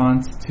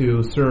restaurants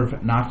to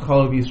serve not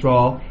Chalav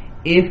Yisrael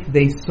if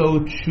they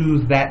so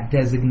choose that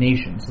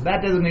designation. So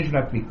that designation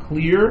has to be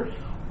clear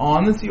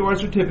on the COR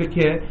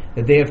certificate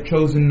that they have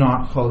chosen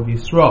not Chalav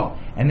Yisrael,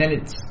 and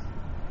then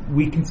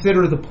we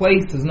consider the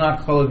place as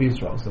not Chalav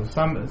Yisrael.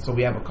 So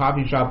we have a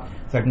coffee shop,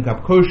 Second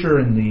Cup Kosher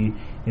in the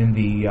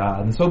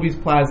Sobeys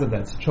Plaza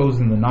that's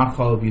chosen the not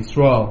Chalav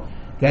Yisrael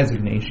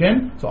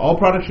designation. So all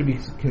products should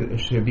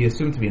be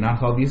assumed to be not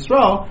Chalav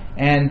Yisrael,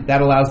 and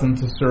that allows them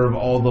to serve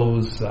all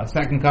those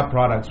Second Cup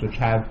products which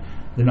have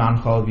the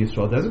non-Chalav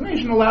Yisrael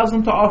designation. Allows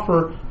them to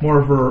offer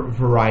more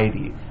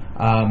variety.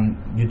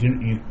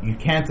 You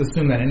can't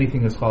assume that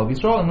anything is Chalav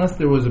Yisrael unless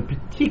there was a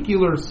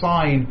particular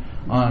sign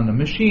on a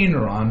machine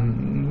or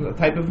on a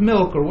type of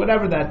milk or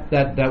whatever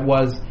that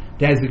was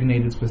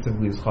designated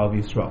specifically as Chalav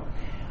Yisrael.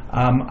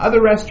 Other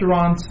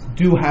restaurants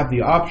do have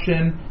the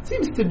option. It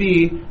seems to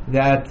be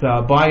that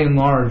by and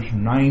large,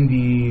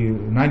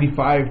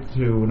 95 to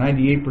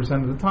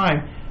 98% of the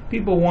time,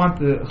 people want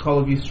the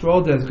Chalav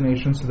Yisrael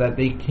designation so that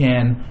they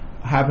can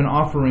have an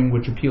offering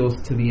which appeals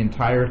to the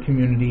entire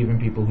community, even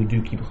people who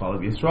do keep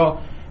Chalav Yisrael,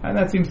 and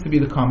that seems to be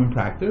the common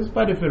practice.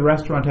 But if a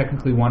restaurant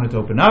technically wanted to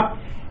open up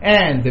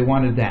and they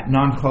wanted that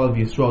non-Chalav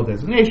Yisrael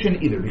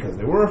designation, either because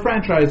they were a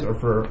franchise or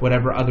for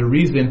whatever other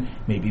reason,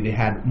 maybe they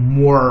had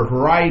more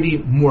variety,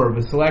 more of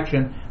a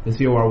selection, the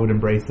COR would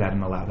embrace that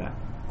and allow that.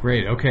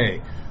 Great,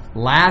 okay.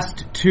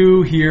 Last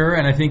two here,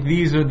 and I think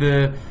these are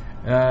the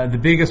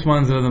biggest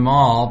ones of them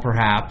all,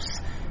 perhaps.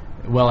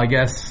 Well, I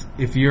guess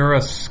if you're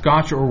a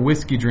Scotch or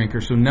whiskey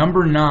drinker, so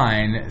number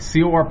 9,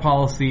 COR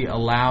policy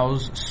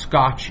allows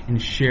Scotch in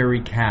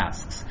sherry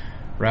casks.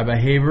 Rabbi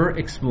Haver,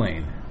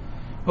 explain.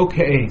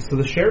 Okay, so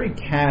the sherry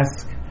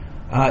cask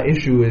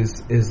issue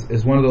is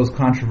one of those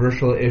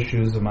controversial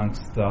issues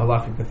amongst the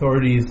halachic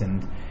authorities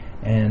and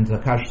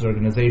kashrus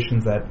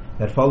organizations that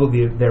follow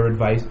their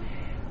advice.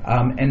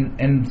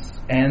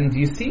 And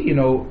you see,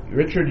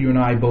 Richard, you and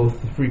I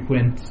both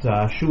frequent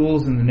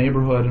shuls in the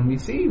neighborhood, and we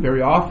see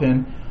very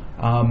often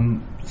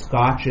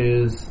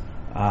scotches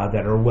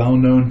that are well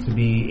known to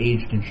be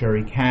aged in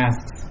sherry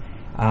casks,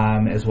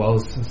 as well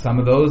as some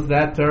of those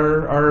that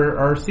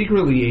are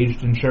secretly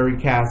aged in sherry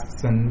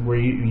casks, and where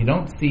you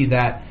don't see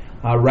that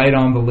right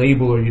on the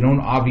label, or you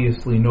don't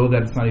obviously know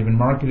that it's not even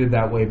marketed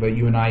that way, but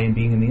you and I, in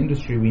being in the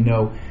industry, we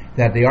know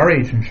that they are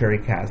aged in sherry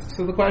casks.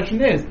 So the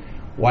question is,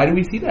 why do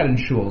we see that in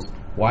shuls?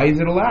 Why is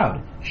it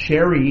allowed?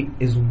 Sherry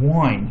is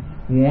wine.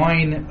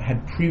 Wine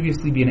had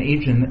previously been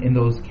aged in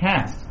those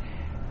casks.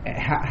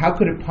 How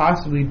could it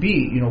possibly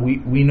be?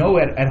 We know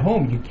at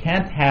home you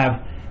can't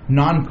have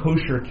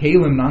non-kosher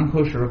kalim,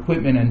 non-kosher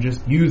equipment, and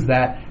just use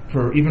that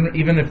for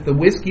even if the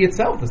whiskey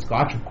itself, the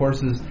Scotch, of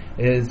course,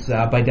 is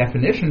by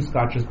definition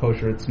Scotch is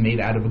kosher. It's made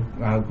out of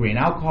grain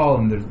alcohol,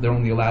 and they're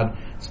only allowed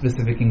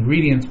specific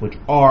ingredients which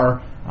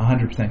are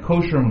 100%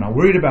 kosher, and we're not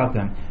worried about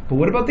them. But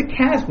what about the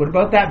cask? What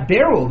about that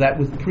barrel that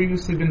was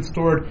previously been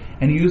stored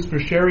and used for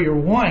sherry or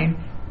wine?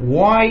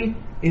 Why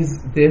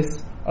is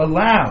this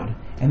allowed?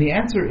 And the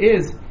answer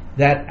is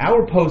that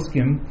our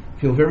poskim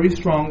feel very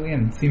strongly,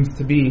 and it seems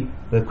to be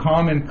the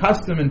common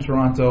custom in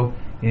Toronto,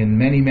 in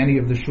many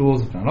of the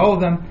shuls, if not all of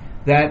them,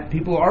 that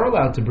people are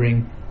allowed to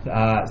bring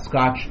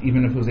Scotch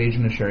even if it was aged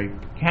in a sherry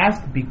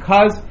cask,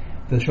 because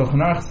the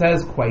Shulchan Aruch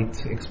says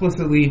quite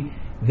explicitly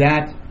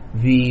that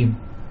the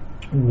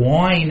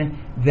wine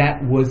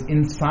that was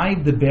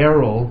inside the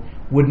barrel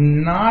would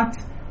not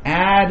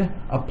add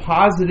a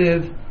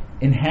positive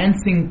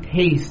enhancing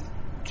taste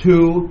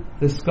to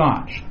the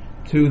Scotch,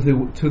 to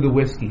the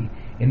whiskey.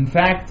 In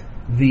fact,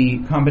 the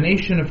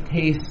combination of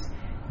tastes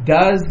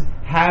does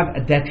have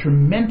a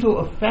detrimental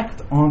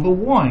effect on the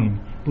wine,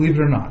 believe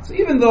it or not. So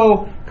even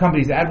though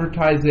companies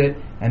advertise it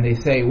and they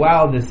say,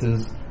 wow, this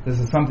is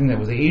something that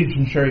was aged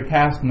in sherry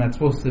cask and that's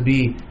supposed to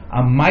be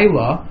a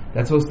maila,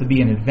 that's supposed to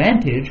be an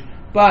advantage,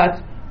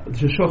 but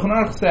the Shulchan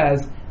Aruch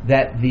says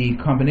that the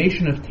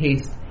combination of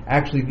taste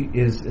actually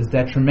is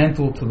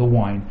detrimental to the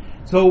wine.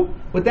 So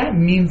what that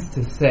means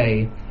to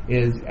say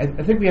is,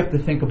 I think we have to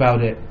think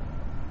about it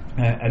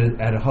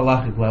at a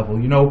halachic level.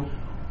 You know,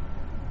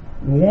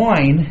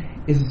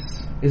 wine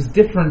is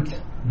different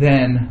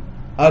than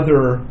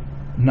other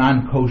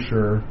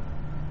non-kosher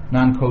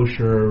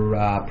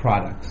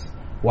products.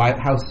 Why?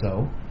 How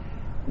so?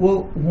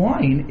 Well,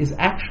 wine is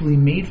actually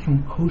made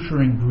from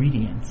kosher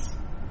ingredients,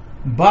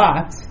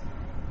 but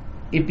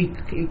it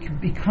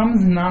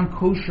becomes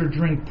non-kosher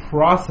during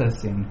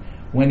processing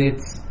when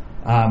it's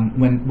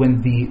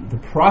when the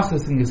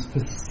processing is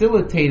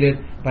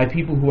facilitated by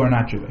people who are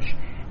not Jewish,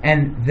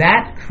 and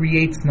that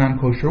creates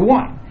non-kosher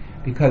wine,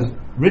 because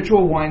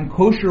ritual wine,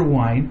 kosher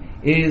wine,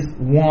 is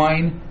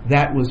wine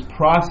that was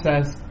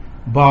processed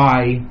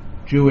by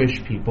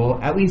Jewish people,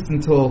 at least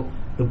until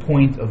the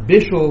point of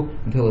bishul,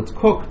 until it's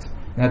cooked.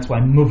 And that's why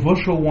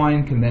mevushal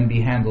wine can then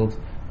be handled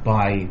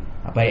by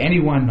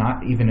anyone,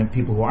 not even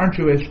people who aren't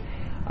Jewish.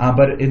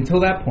 But until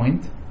that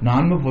point,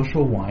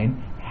 non-mevushal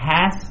wine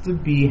has to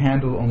be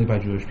handled only by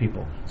Jewish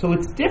people. So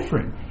it's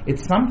different.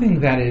 It's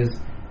something that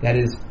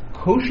is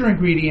kosher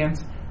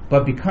ingredients,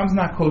 but becomes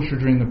not kosher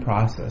during the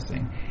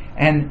processing.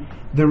 And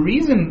the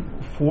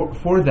reason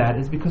for that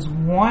is because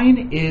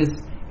wine is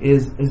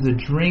a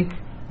drink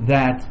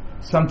that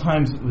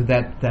sometimes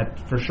that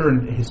for sure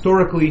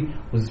historically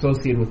was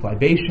associated with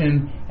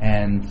libation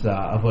and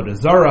avodah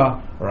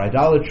zarah or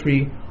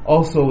idolatry.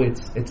 Also,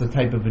 it's a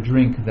type of a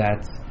drink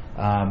that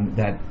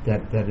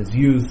is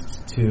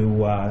used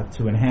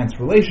to enhance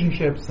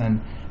relationships,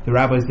 and the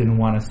rabbis didn't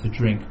want us to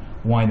drink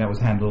wine that was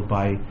handled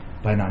by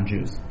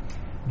non-Jews.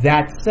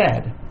 That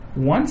said,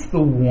 once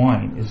the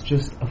wine is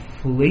just a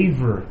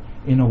flavor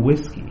in a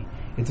whiskey,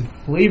 it's a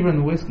flavor in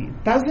the whiskey,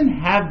 it doesn't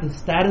have the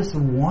status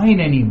of wine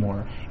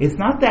anymore. It's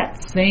not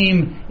that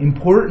same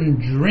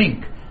important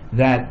drink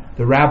that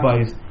the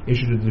rabbis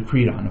issued a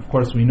decree on. Of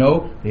course, we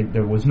know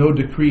there was no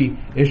decree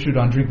issued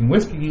on drinking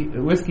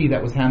whiskey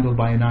that was handled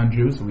by a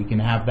non-Jew, so we can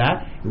have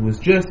that. It was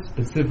just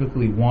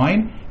specifically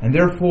wine, and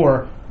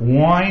therefore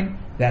wine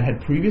that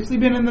had previously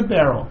been in the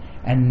barrel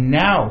and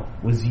now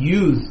was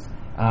used,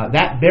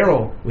 that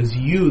barrel was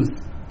used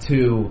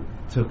to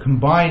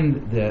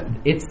combine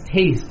its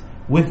taste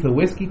with the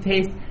whiskey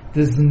taste,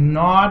 does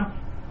not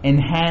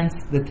enhance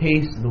the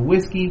taste of the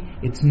whiskey.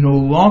 It's no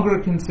longer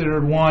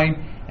considered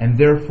wine, and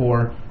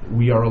therefore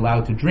we are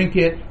allowed to drink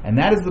it. And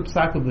that is the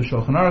psak of the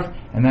Shulchan Aruch,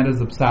 and that is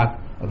the psak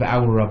of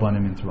our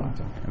Rabbanim in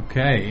Toronto.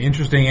 Okay,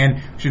 interesting.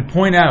 And we should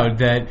point out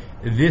that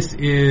this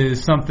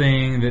is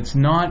something that's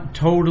not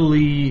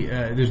totally,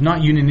 there's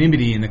not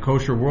unanimity in the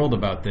kosher world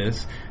about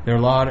this. There are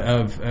a lot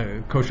of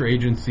kosher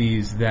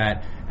agencies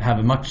that have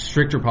a much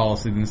stricter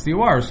policy than the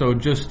COR, so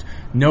just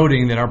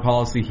noting that our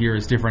policy here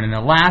is different. And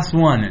the last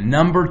one,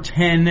 number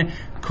 10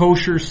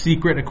 kosher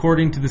secret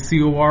according to the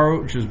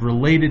COR, which is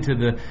related to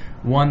the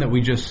one that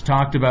we just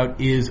talked about,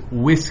 is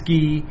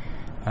whiskey,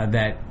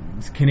 that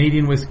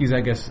Canadian whiskeys, I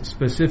guess,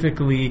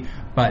 specifically,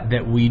 but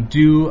that we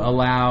do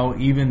allow,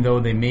 even though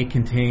they may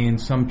contain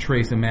some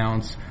trace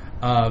amounts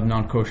of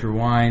non-kosher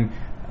wine.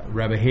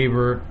 Rabbi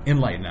Haber,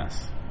 enlighten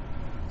us.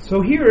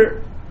 So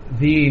here,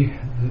 the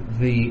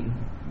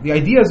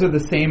ideas are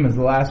the same as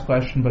the last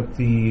question, but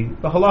the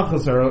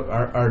halachas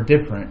are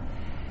different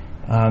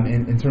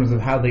in terms of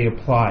how they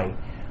apply.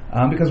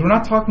 Because we're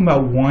not talking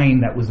about wine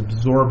that was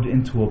absorbed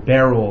into a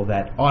barrel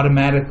that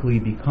automatically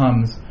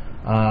becomes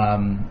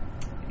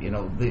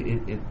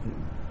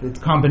its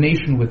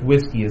combination with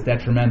whiskey is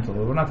detrimental.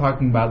 We're not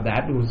talking about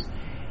that. It was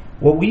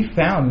what we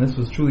found, and this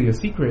was truly a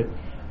secret,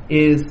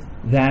 is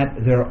that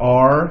there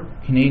are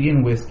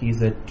Canadian whiskeys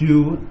that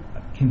do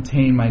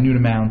contain minute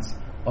amounts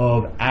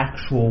of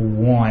actual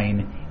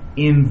wine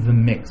in the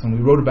mix. And we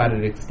wrote about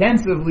it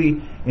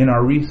extensively in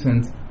our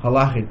recent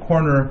Halachic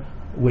Corner,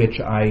 which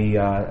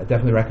I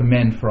definitely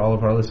recommend for all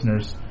of our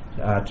listeners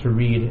to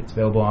read. It's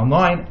available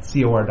online at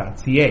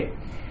cor.ca.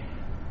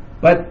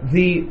 But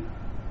the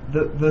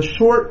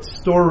short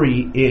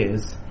story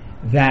is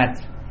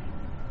that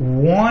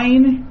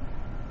wine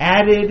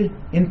added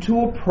into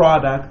a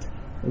product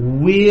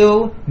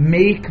will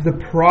make the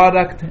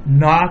product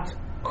not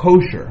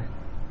kosher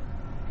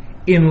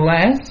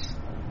unless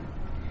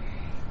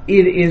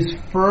it is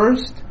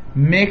first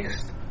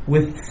mixed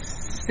with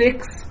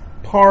 6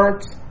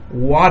 parts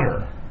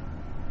water.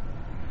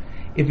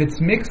 if it's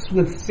mixed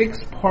with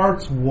 6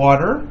 parts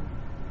water,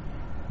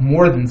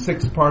 more than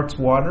 6 parts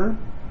water,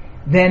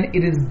 then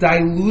it is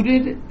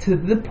diluted to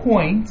the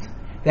point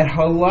that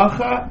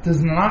halacha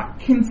does not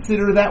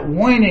consider that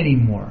wine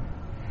anymore.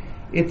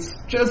 It's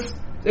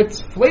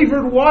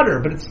flavored water,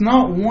 but it's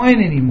not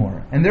wine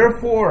anymore. And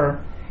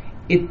therefore,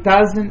 it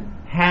doesn't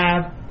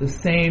have the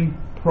same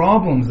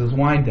problems as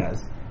wine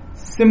does.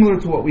 Similar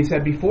to what we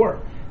said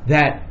before,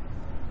 that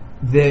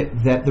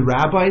the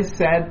rabbis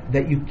said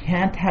that you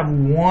can't have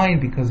wine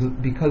because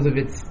of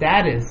its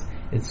status,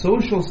 its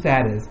social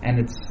status, and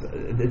its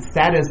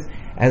status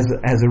as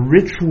a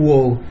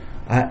ritual,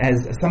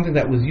 as something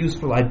that was used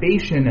for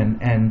libation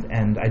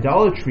and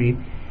idolatry.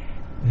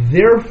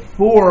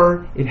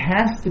 Therefore, it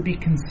has to be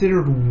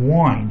considered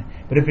wine.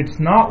 But if it's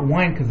not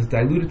wine because it's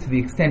diluted to the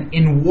extent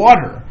in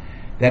water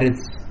that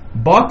it's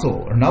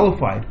bottled or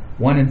nullified,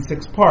 1 in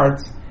 6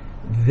 parts,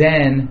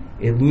 then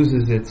it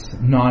loses its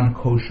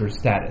non-kosher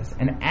status.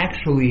 And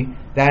actually,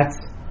 that's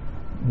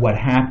what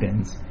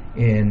happens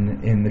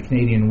in the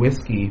Canadian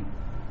whiskey,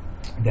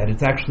 that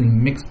it's actually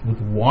mixed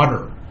with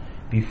water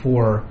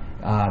before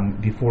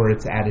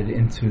it's added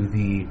into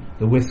the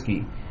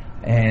whiskey.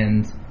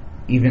 And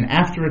even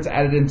after it's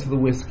added into the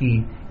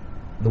whiskey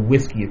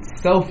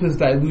itself is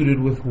diluted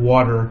with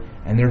water,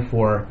 and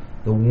therefore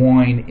the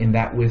wine in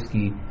that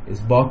whiskey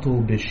is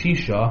batul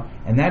b'shisha,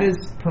 and that is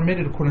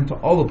permitted according to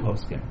all the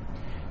poskim.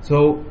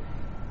 So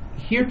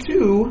here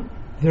too,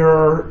 there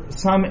are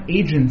some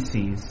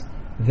agencies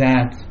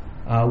that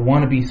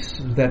want to be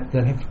that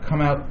have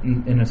come out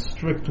in a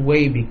strict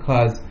way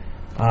because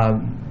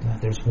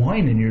there's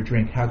wine in your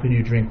drink. How can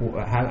you drink?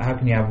 How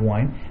can you have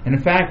wine? And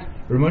in fact,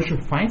 Rav Moshe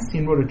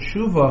Feinstein wrote a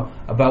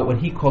tshuva about what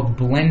he called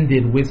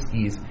blended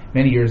whiskeys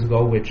many years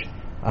ago, which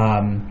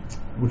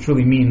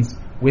really means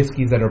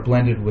whiskeys that are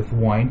blended with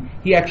wine.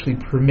 He actually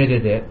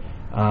permitted it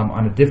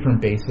on a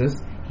different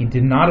basis. He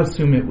did not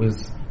assume it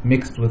was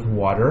mixed with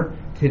water.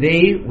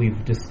 Today,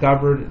 we've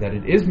discovered that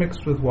it is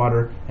mixed with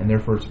water, and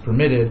therefore it's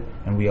permitted,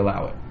 and we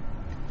allow it.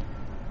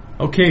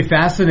 Okay,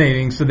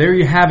 fascinating. So there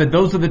you have it.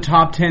 Those are the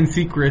top 10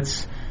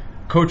 secrets,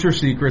 kosher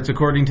secrets,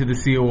 according to the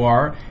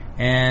COR.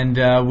 And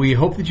we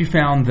hope that you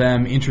found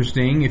them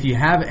interesting. If you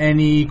have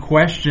any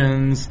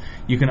questions,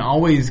 you can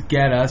always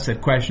get us at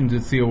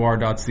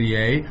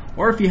questions@cor.ca.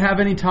 Or if you have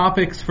any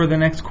topics for the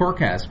next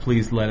Corecast,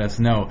 please let us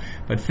know.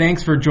 But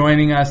thanks for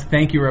joining us.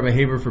 Thank you, Rabbi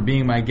Haber, for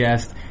being my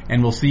guest.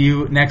 And we'll see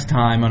you next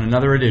time on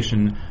another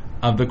edition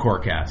of the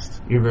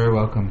Corecast. You're very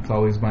welcome. It's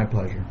always my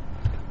pleasure.